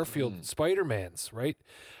Andrew Garfield Spider-Mans, right?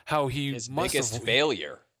 How he his biggest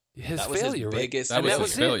failure. His failure, right? That was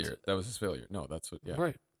his failure. That was his failure. No, that's what. Yeah,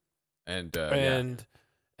 right. And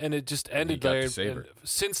it just ended there. And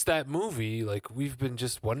since that movie, like we've been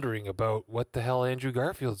just wondering about what the hell Andrew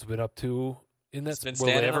Garfield's been up to. In that, will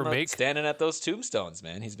they ever standing at those tombstones,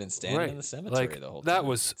 man? He's been standing in the cemetery the whole time. That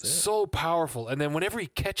was so powerful. And then whenever he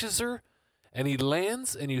catches her, and he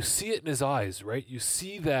lands, and you see it in his eyes, right? You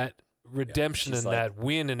see that redemption and that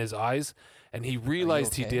win in his eyes, and he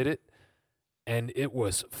realized he did it, and it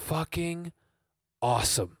was fucking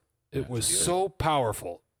awesome. It was so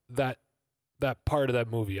powerful, that part of that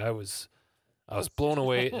movie. I was blown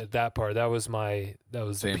away at that part. That was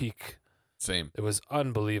the peak. Same. It was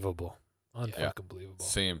unbelievable. Unfucking believable.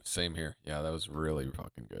 Same here. Yeah, that was really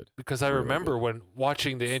fucking good. Because I remember when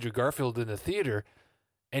watching the Andrew Garfield in the theater,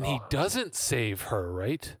 and he doesn't save her,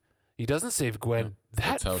 right? He doesn't save Gwen.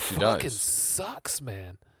 That's how she fucking sucks,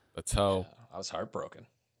 man. That's how I was heartbroken.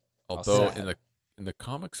 Although in the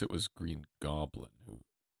comics it was Green Goblin who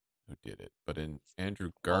did it, but in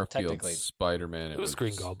Andrew Garfield's Spider-Man it was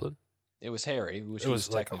Green Goblin. It was Harry. It was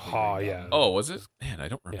like Oh, was it? Man, I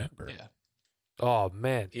don't remember. Yeah. Oh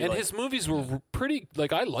man, his movies were pretty.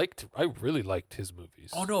 Like I really liked his movies.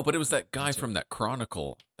 Oh no, but it was that guy from that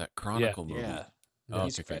Chronicle movie. Yeah,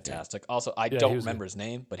 he's fantastic. Also, I don't remember his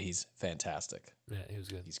name, but he's fantastic. Yeah, he was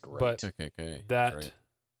good. He's great. But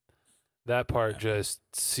that part just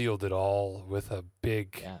sealed it all with a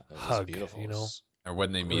big hug. Beautiful. Or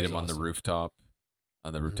when they meet him on the rooftop,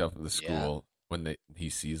 of the school, when he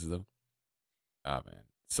sees them. Oh man.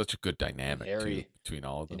 Such a good dynamic between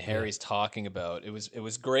all of them. And Harry's talking about it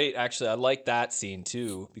was great. Actually, I like that scene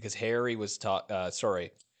too, because Harry was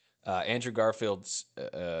Andrew Garfield's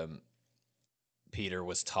Peter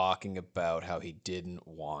was talking about how he didn't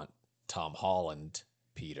want Tom Holland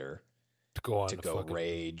Peter to go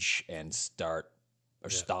rage and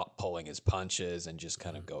stop pulling his punches and just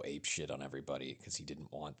kind of go ape shit on everybody, because he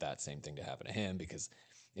didn't want that same thing to happen to him, because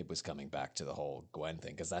it was coming back to the whole Gwen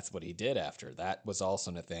thing, because that's what he did after. That was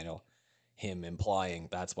also Nathaniel, him implying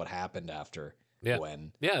that's what happened after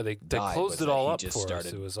Gwen. Yeah, they closed it all up for us.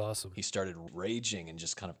 It was awesome. He started raging and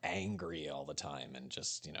just kind of angry all the time and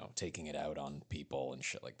just, taking it out on people and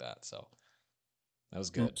shit like that. So that was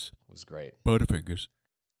good. Oops. It was great. Butterfingers.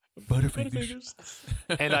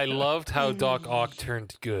 And I loved how Doc Ock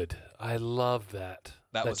turned good. I love that.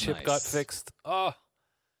 That chip nice. got fixed. Oh.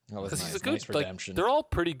 Because he's a good redemption. They're all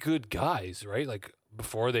pretty good guys, right? Like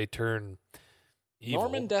before they turn evil.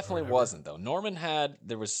 Norman definitely wasn't though.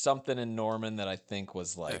 There was something in Norman that I think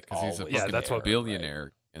was like that's what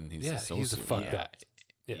billionaire, right? And he's a fucked up.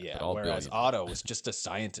 Yeah. Whereas Otto was just a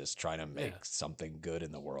scientist trying to make something good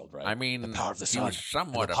in the world, right? I mean, the power of the sun, he was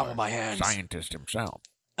somewhat of a scientist himself.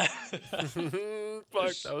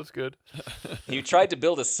 Fuck, that was good. He tried to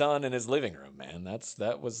build a sun in his living room, man.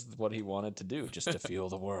 That was what he wanted to do, just to feel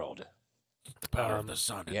the world. The power of the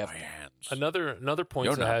sun in my hands. Another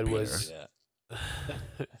point I had was,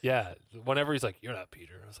 whenever he's like, "You're not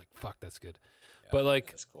Peter," I was like, "Fuck, that's good." But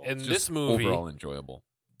like cool. In this movie, overall enjoyable.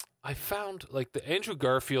 I found like the Andrew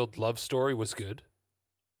Garfield love story was good.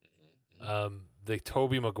 The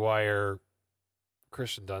Tobey Maguire,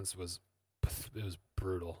 Christian Dunst was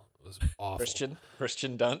brutal. It was awful.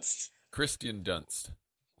 Christian Dunst. Christian Dunst.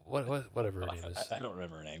 Whatever her name is. I don't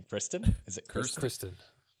remember her name. Kristen? Is it Kirsten?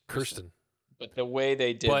 But the way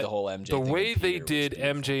they did the whole MJ thing. The way they did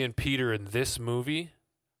MJ and Peter in this movie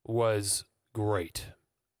was great.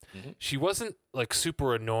 Mm-hmm. She wasn't like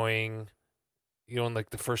super annoying, in like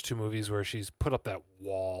the first two movies where she's put up that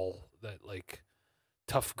wall, that like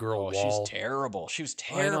tough girl wall. She's terrible. She was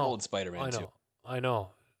terrible in Spider-Man 2. I know.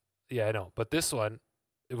 Yeah, I know. But this one,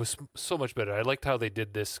 it was so much better. I liked how they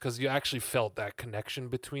did this because you actually felt that connection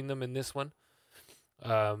between them in this one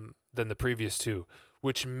than the previous two,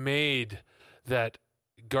 which made that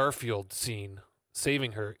Garfield scene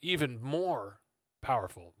saving her even more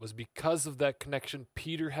powerful. Was because of that connection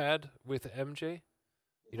Peter had with MJ.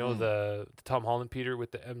 The Tom Holland Peter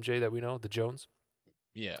with the MJ that we know, the Jones.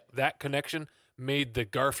 Yeah. That connection made the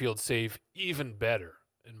Garfield save even better,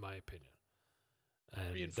 in my opinion.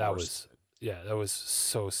 And that was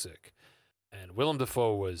so sick. And Willem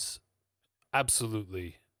Dafoe was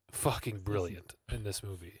absolutely fucking brilliant in this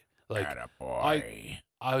movie. Like,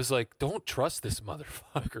 I was like, don't trust this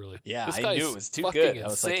motherfucker. Like, yeah, this I knew it was too good. I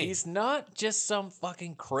was like, he's not just some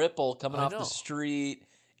fucking cripple coming off the street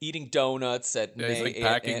eating donuts at he's like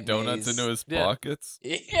packing donuts into his pockets.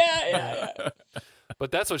 Yeah.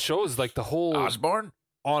 But that's what shows like the whole Osborn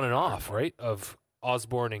on and off, right? Of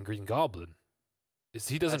Osborn and Green Goblin. Is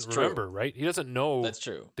he doesn't remember, right? He doesn't know. That's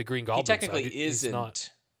true. The Green Goblin. He technically isn't. He's not.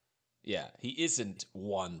 Yeah, he isn't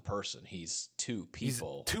one person. He's two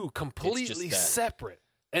people. He's two completely separate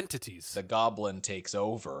entities. The Goblin takes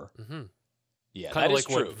over. Mm-hmm. Yeah, kind that of is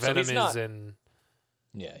like true. what Venom is in.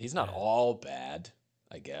 Yeah, he's not all bad,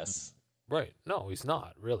 I guess. Right? No, he's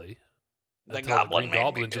not really. The Goblin Green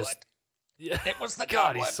Goblin just. Yeah, it was the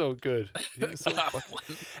God. Goblin. He's so good.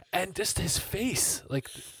 And just his face, like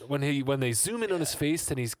when they zoom in on his face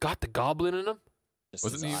and he's got the Goblin in him.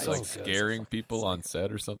 Wasn't he like scaring people on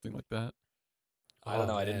set or something like that? I don't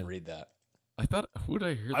know. I didn't read that. I thought, who did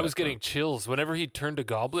I hear? I was getting chills whenever he turned to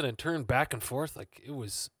Goblin and turned back and forth. Like it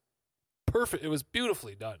was perfect. It was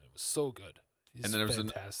beautifully done. It was so good. And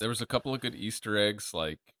then there was a couple of good Easter eggs,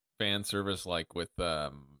 like fan service, like with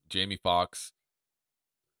Jamie Foxx.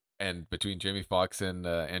 And between Jamie Foxx and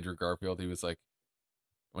Andrew Garfield, he was like,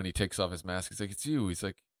 when he takes off his mask, he's like, "It's you." He's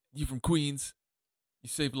like, "You from Queens? You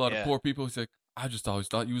saved a lot of poor people." He's like, "I just always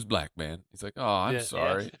thought you was black, man." He's like, "Oh, I'm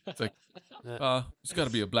sorry." It's like, there's got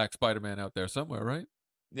to be a black Spider-Man out there somewhere, right?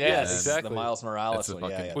 Yes, exactly. The Miles Morales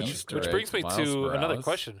one. Which brings me to another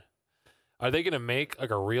question. Are they going to make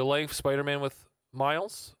like a real life Spider-Man with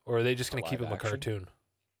Miles, or are they just going to keep him a cartoon?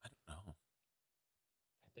 I don't know.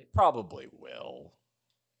 They probably will.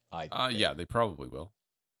 Yeah, they probably will.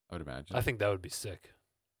 I would imagine. I think that would be sick.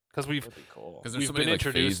 Because we've there's so many been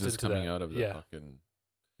introduced phases into coming that. out of the fucking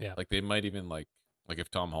like they might even like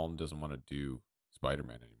if Tom Holland doesn't want to do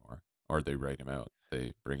Spider-Man anymore, or they write him out,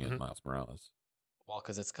 they bring in Miles Morales. Well,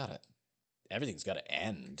 because everything's got to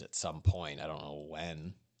end at some point. I don't know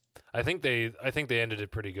when. I think they ended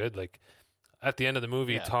it pretty good. Like at the end of the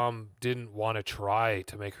movie, Tom didn't want to try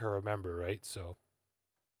to make her remember, right? So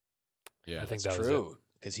yeah, I think that's that true. Was it.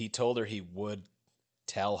 Because he told her he would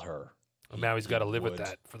tell her. Now he's got to live with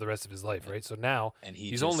that for the rest of his life, right? So now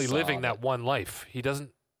he's only living that one life. He's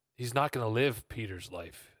not going to live Peter's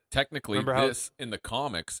life. Technically, this in the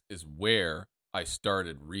comics is where I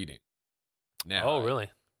started reading. Now,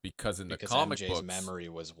 really? Because in the comic MJ's books, memory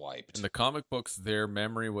was wiped. In the comic books, their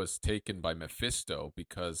memory was taken by Mephisto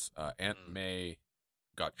because Aunt May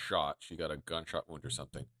got shot. She got a gunshot wound or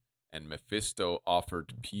something, and Mephisto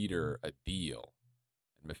offered Peter a deal.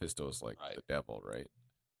 Mephisto is like the devil, right?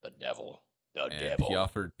 The devil. He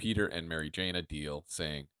offered Peter and Mary Jane a deal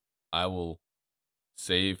saying, "I will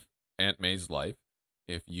save Aunt May's life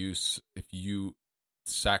if you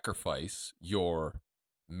sacrifice your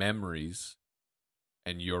memories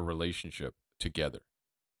and your relationship together."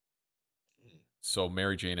 So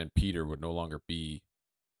Mary Jane and Peter would no longer be.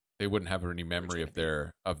 They wouldn't have any memory of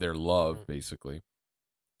their love, basically.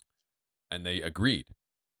 And they agreed.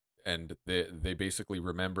 And they basically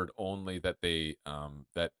remembered only that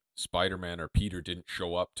that Spider-Man or Peter didn't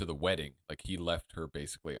show up to the wedding. Like he left her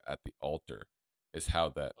basically at the altar is how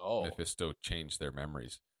that Mephisto changed their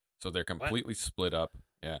memories. So they're completely split up.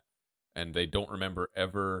 Yeah. And they don't remember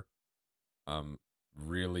ever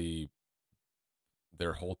really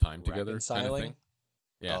their whole time together kind of thing.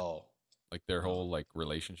 Yeah. Like their whole like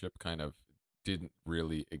relationship kind of didn't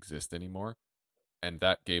really exist anymore. And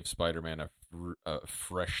that gave Spider-Man a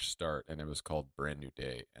fresh start, and it was called Brand New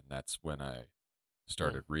Day. And that's when I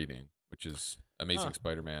started reading which is Amazing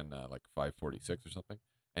Spider-Man like 546 or something.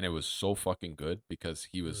 And it was so fucking good because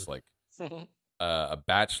he was like a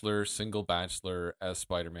single bachelor as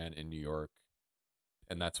Spider-Man in New York.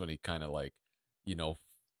 And that's when he kind of like,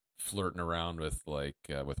 flirting around with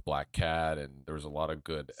Black Cat, and there was a lot of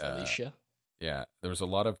good Felicia. There was a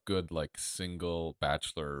lot of good like single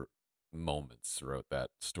bachelor moments throughout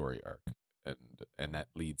that story arc, and that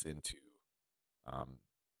leads into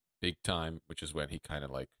Big Time, which is when he kind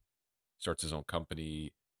of like starts his own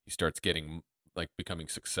company. He starts getting like becoming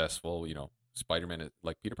successful. Spider-Man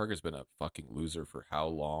like Peter Parker's been a fucking loser for how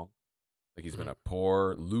long? Like he's been a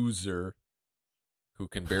poor loser who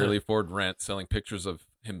can barely afford rent, selling pictures of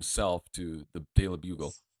himself to the Daily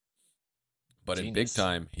Bugle. But in Big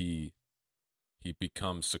Time, he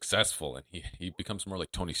becomes successful, and he becomes more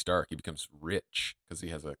like Tony Stark. He becomes rich because he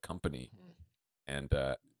has a company, and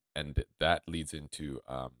that leads into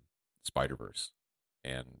Spider-Verse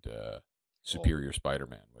and Superior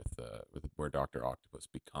Spider-Man with where Dr. Octopus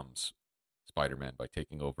becomes Spider-Man by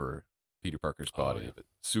taking over Peter Parker's body. Oh, yeah.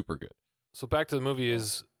 Super good. So back to the movie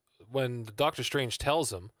is when Doctor Strange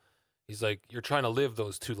tells him, he's like, you're trying to live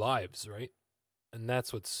those two lives, right? And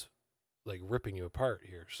that's what's like ripping you apart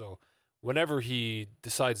here. So whenever he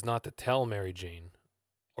decides not to tell Mary Jane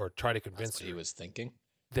or try to convince her, he was thinking,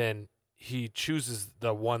 then he chooses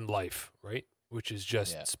the one life, right? Which is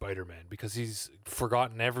just Spider-Man, because he's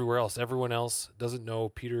forgotten everywhere else. Everyone else doesn't know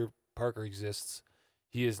Peter Parker exists.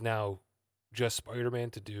 He is now just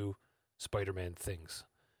Spider-Man to do Spider-Man things.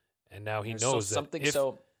 And now he knows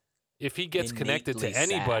that if he gets connected to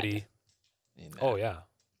anybody,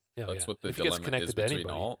 that's what the if dilemma gets connected is to between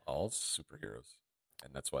anybody, all superheroes,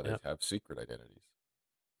 and that's why they have secret identities.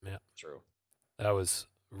 Yeah, true. That was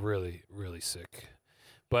really, really sick.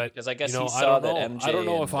 But because I guess he saw that MJ. I don't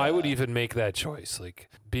know if I would even make that choice. Like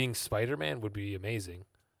being Spider-Man would be amazing,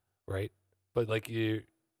 right? But like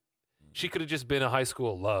she could have just been a high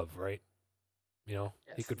school love, right?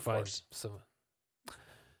 He could find some.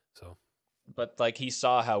 So, but like he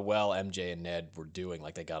saw how well MJ and Ned were doing,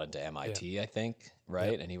 like they got into MIT, I think,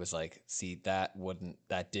 right? And he was like, "See, that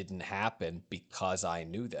didn't happen because I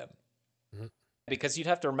knew them." Mm-hmm. Because you'd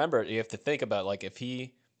have to remember, you have to think about like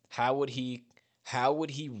how would he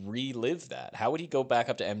relive that? How would he go back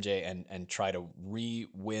up to MJ and try to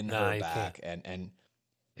win her back and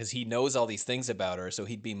because he knows all these things about her, so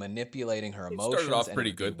he'd be manipulating her emotions. It started off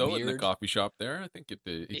pretty good though in the coffee shop there. I think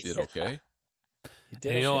he did okay.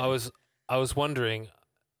 I was wondering,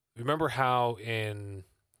 remember how in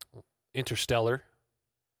Interstellar,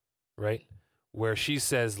 right, where she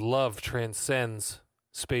says love transcends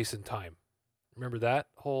space and time. Remember that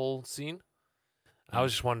whole scene? I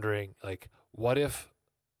was just wondering, like, what if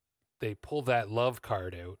they pull that love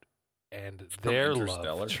card out and their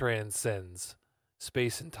love transcends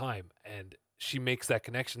space and time, and she makes that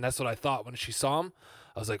connection? That's what I thought when she saw him.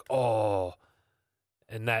 I was like, oh.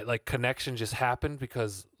 And that like connection just happened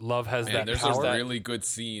because love has that there's power. There's a really good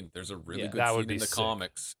scene. There's a really good scene in the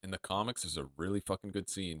comics. In the comics, there's a really fucking good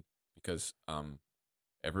scene because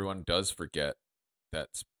everyone does forget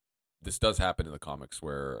that this does happen in the comics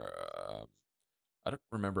where I don't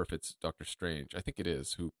remember if it's Doctor Strange. I think it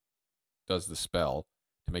is who does the spell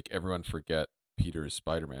to make everyone forget Peter is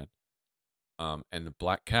Spider-Man. And the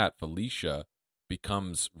Black Cat, Felicia,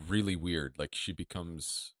 becomes really weird. Like she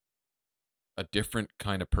becomes a different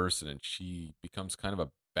kind of person, and she becomes kind of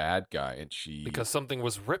a bad guy, and because something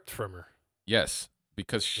was ripped from her. Yes,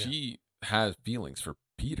 because she has feelings for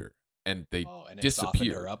Peter, and they and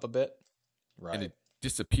disappeared. Her up a bit, right? And it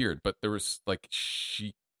disappeared, but there was like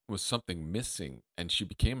she was something missing, and she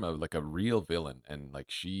became a real villain, and like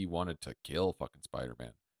she wanted to kill fucking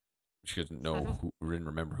Spider-Man. She didn't know didn't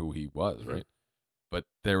remember who he was, right? But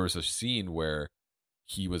there was a scene where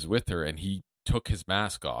he was with her, and he took his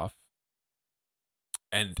mask off.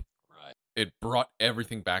 And it brought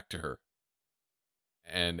everything back to her.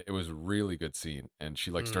 And it was a really good scene. And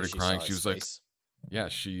she started crying. She was like,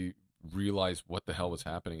 she realized what the hell was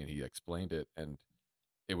happening, and he explained it. And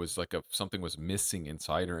it was like something was missing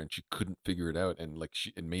inside her, and she couldn't figure it out. And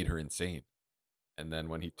it made her insane. And then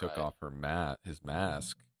when he took off his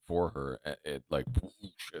mask for her, it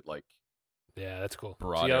yeah, that's cool.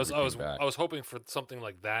 See, I was hoping for something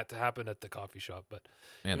like that to happen at the coffee shop, but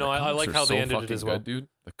man, I like how they ended it as well, dude.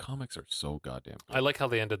 The comics are so goddamn good. I like how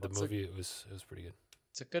they ended the movie. It was pretty good.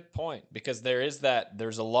 It's a good point because there's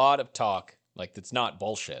a lot of talk like that's not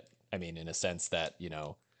bullshit. I mean, in a sense that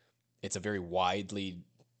it's a very widely,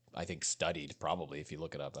 I think, studied. Probably if you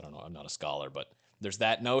look it up, I don't know. I'm not a scholar, but there's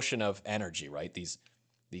that notion of energy, right? These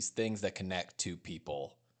things that connect two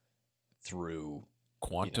people through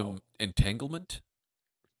quantum entanglement.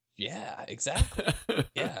 Yeah, exactly.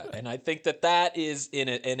 Yeah, and I think that is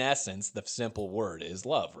in essence the simple word is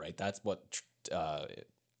love, right? That's what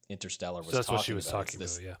Interstellar was. So that's talking what she was about. talking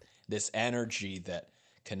about. Yeah, this energy that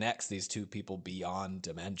connects these two people beyond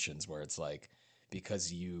dimensions, where it's like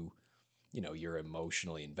because you're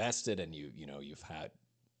emotionally invested and you've had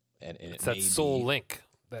and it's it that may soul be link,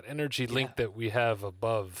 that energy link that we have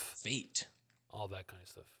above fate, all that kind of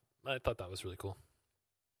stuff. I thought that was really cool.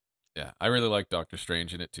 Yeah, I really like Doctor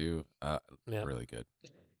Strange in it too. Yeah. Really good.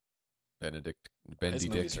 His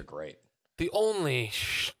movies are great. The only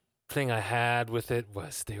thing I had with it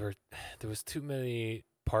was there was too many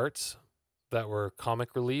parts that were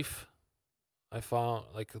comic relief. I found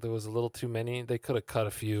like there was a little too many. They could have cut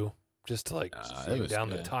a few just to like bring down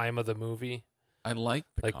the time of the movie. I like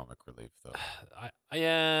the comic relief though.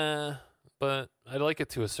 Yeah, but I like it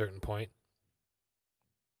to a certain point.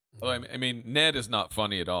 Well, I mean, Ned is not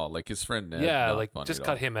funny at all. Like his friend Ned. Yeah, like just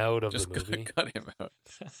cut him out of the movie. Cut him out.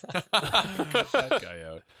 Cut that guy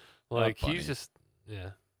out. Like he's just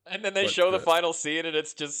And then they show the final scene, and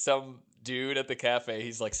it's just some dude at the cafe.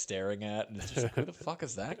 He's like staring at, and it's just like, who the fuck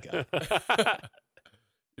is that guy?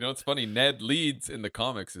 You know, it's funny. Ned Leeds in the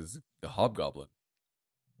comics is the Hobgoblin.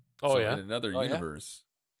 Oh, so yeah. In another universe,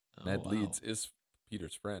 Ned wow. Leeds is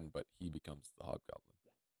Peter's friend, but he becomes the Hobgoblin.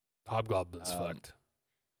 Hobgoblin's fucked.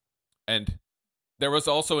 And there was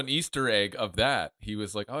also an Easter egg of that. He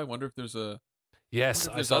was like, "Oh, I wonder if there's a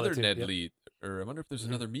there's other Ned Leeds, or I wonder if there's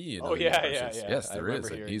another me." In universes. Yes, there is.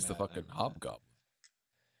 Like, he's the fucking Hobgoblin.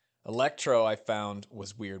 Electro, I found,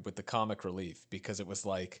 was weird with the comic relief because it was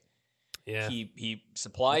like he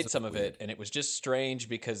supplied some of it, and it was just strange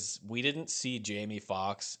because we didn't see Jamie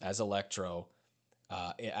Foxx as Electro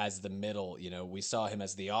as the middle. You know, we saw him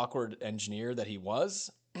as the awkward engineer that he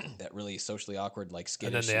was, that really socially awkward, like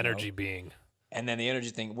skittish. And then the energy being. And then the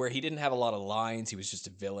energy thing where he didn't have a lot of lines. He was just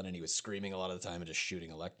a villain, and he was screaming a lot of the time and just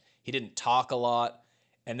shooting He didn't talk a lot.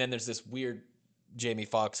 And then there's this weird Jamie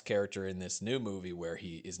Foxx character in this new movie where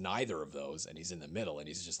he is neither of those, and he's in the middle, and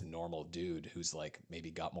he's just a normal dude who's like maybe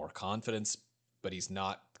got more confidence, but he's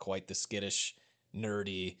not quite the skittish,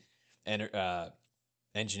 nerdy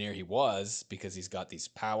engineer he was, because he's got these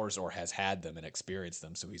powers or has had them and experienced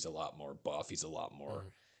them. So he's a lot more buff. He's a lot more,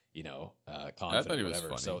 confident. I thought he was whatever.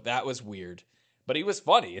 funny. So that was weird. But he was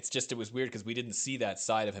funny. It was weird because we didn't see that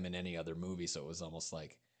side of him in any other movie. So it was almost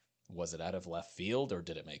like, was it out of left field or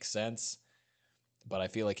did it make sense? But I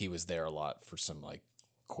feel like he was there a lot for some like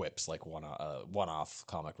quips, like one-off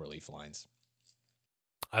comic relief lines.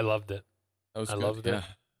 I loved it. That was I good. loved it.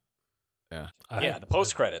 Yeah. The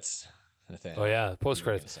post credits. Oh yeah, post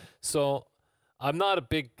credits. So I'm not a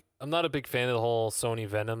big fan of the whole Sony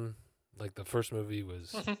Venom. Like the first movie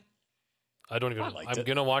was. I don't even. I'm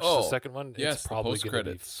gonna watch the second one. Yes, it's probably gonna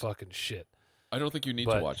be fucking shit. I don't think you need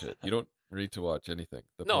to watch it. You don't need to watch anything.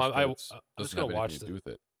 I'm just gonna watch it. With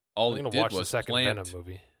it. I'm gonna watch the second Venom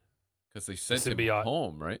movie because they sent him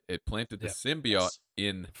home. Right? It planted the symbiote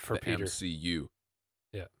in for Peter. MCU.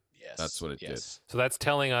 Yeah. Yes. That's what it did. So that's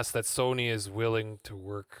telling us that Sony is willing to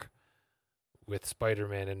work with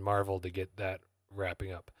Spider-Man and Marvel to get that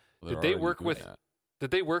wrapping up. Well, Did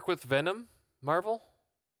they work with Venom, Marvel?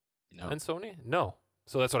 No. And Sony? No.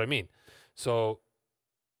 So that's what I mean. So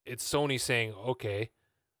it's Sony saying, okay,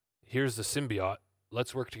 here's the symbiote.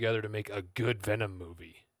 Let's work together to make a good Venom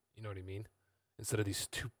movie. You know what I mean? Instead of these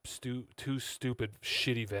two stupid,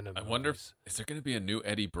 shitty Venom movies. Wonder is there going to be a new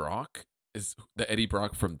Eddie Brock? Is the Eddie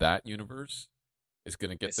Brock from that universe is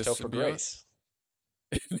going to get this symbiote? Grace.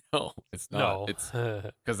 No, it's not. No. It's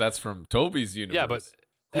because that's from Toby's universe. Yeah, but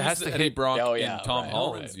it has to Eddie hit Brock in Tom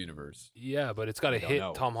Holland's universe. Yeah, but it's got to hit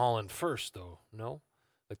Tom Holland first, though. No,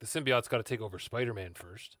 like the symbiote's got to take over Spider-Man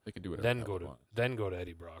first. They can do whatever. Then go to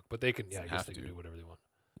Eddie Brock. But they can. Yeah, I guess they can do whatever they want.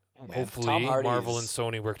 Man, hopefully, Marvel and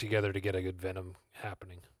Sony work together to get a good Venom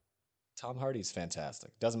happening. Tom Hardy's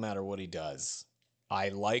fantastic. Doesn't matter what he does. I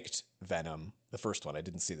liked Venom, the first one. I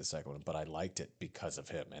didn't see the second one, but I liked it because of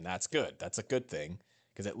him, and that's good. That's a good thing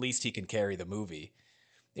because at least he can carry the movie.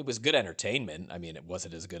 It was good entertainment. I mean, it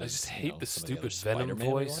wasn't as good as. I just hate the stupid Venom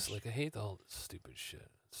voice. Like I hate all this stupid shit.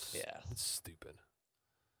 It's stupid.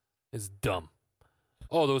 It's dumb.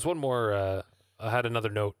 Oh, there was one more. I had another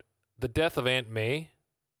note. The death of Aunt May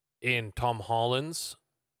in Tom Holland's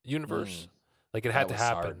universe. Like it had to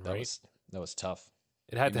happen, right? That was tough.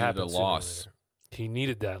 It had to happen. A loss. He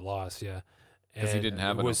needed that loss, yeah. Because he didn't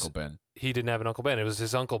have an Uncle Ben. He didn't have an Uncle Ben. It was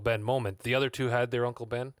his Uncle Ben moment. The other two had their Uncle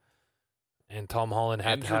Ben, and Tom Holland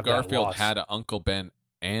had to have Andrew Garfield that loss. had an Uncle Ben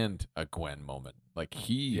and a Gwen moment. Like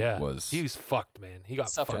he was fucked, man. He got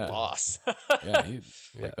suffered loss. Like,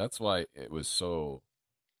 that's why it was so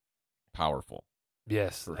powerful.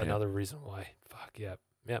 Yes, another reason why. Fuck, yep.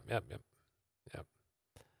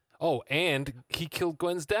 Oh, and he killed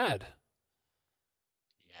Gwen's dad.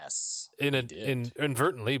 Yes.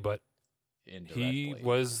 Inadvertently, but indirectly. He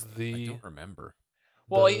was the... I don't remember.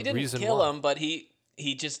 Well, he didn't kill him, but he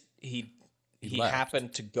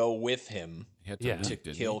happened to go with him to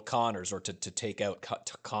kill Connors or to take out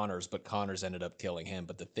Connors, but Connors ended up killing him.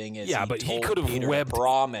 But the thing is, he could have webbed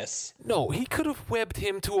promise. No, he could have webbed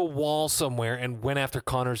him to a wall somewhere and went after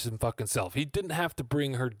Connors and fucking self. He didn't have to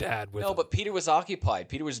bring her dad with him. No, but Peter was occupied.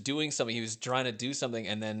 Peter was doing something. He was trying to do something,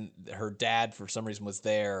 and then her dad, for some reason, was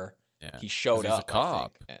there. Yeah. He showed up, a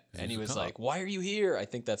cop. And he was like, "Why are you here?" I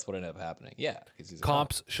think that's what ended up happening. Yeah, because he's a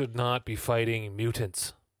cops cop. should not be fighting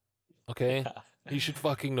mutants. Okay, you should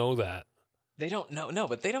fucking know that. They don't know. No,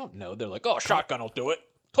 but they don't know. They're like, "Oh, shotgun will do it.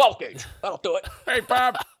 12 gauge, that'll do it." Hey,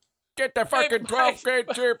 Bob, get the fucking 12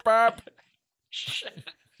 gauge here, Bob.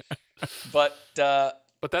 But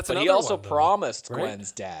he also promised right?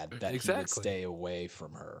 Gwen's dad that he would stay away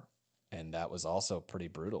from her. And that was also pretty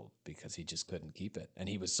brutal because he just couldn't keep it. And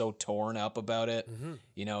he was so torn up about it. Mm-hmm.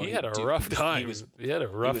 You know, he had a rough time. He had a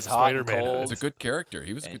rough Spider-Man. He was a good character.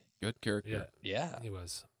 He was a good character. Yeah. He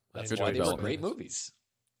was. That's why they were great movies.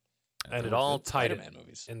 And it all tied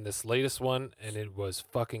in this latest one, and it was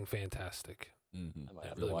fucking fantastic. Mm-hmm. I might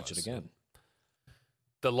have to watch it again.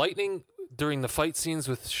 The lightning during the fight scenes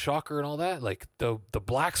with Shocker and all that, like the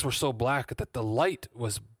blacks were so black that the light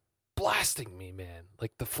was blasting me, man.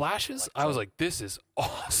 Like the flashes, I was like, this is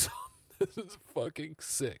awesome. This is fucking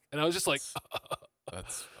sick. And I was just like,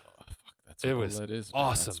 that's it was OLED is,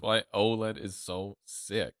 awesome. That's why OLED is so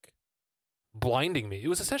sick. Blinding me. It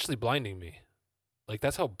was essentially blinding me. Like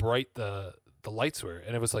that's how bright the lights were.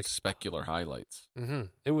 And it was like specular highlights. Mm-hmm.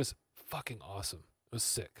 It was fucking awesome. It was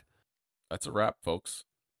sick. That's a wrap, folks.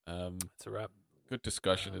 It's a wrap. Good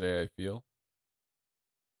discussion today, I feel.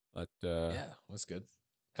 But yeah, it was good.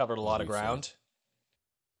 Covered a lot of ground.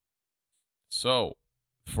 So,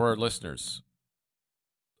 for our listeners,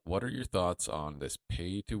 what are your thoughts on this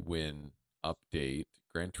pay-to-win update,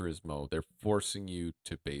 Gran Turismo? They're forcing you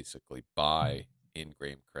to basically buy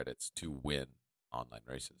in-game credits to win online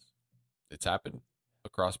races. It's happened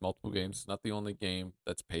across multiple games. It's not the only game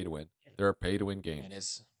that's pay-to-win. There are pay-to-win games. And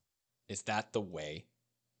is that the way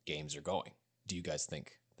games are going? Do you guys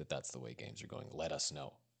think that that's the way games are going? Let us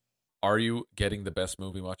know. Are you getting the best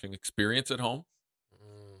movie watching experience at home?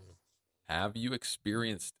 Have you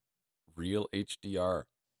experienced real HDR?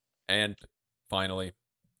 And finally,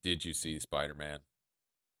 did you see Spider-Man?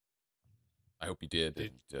 I hope you did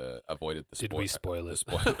and avoided the Did we spoil it? The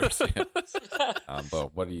spoilers. Yeah.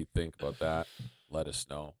 But what do you think about that? Let us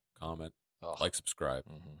know. Comment, like, subscribe.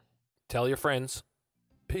 Tell your friends.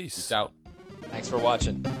 Peace out. Thanks for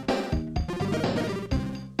watching.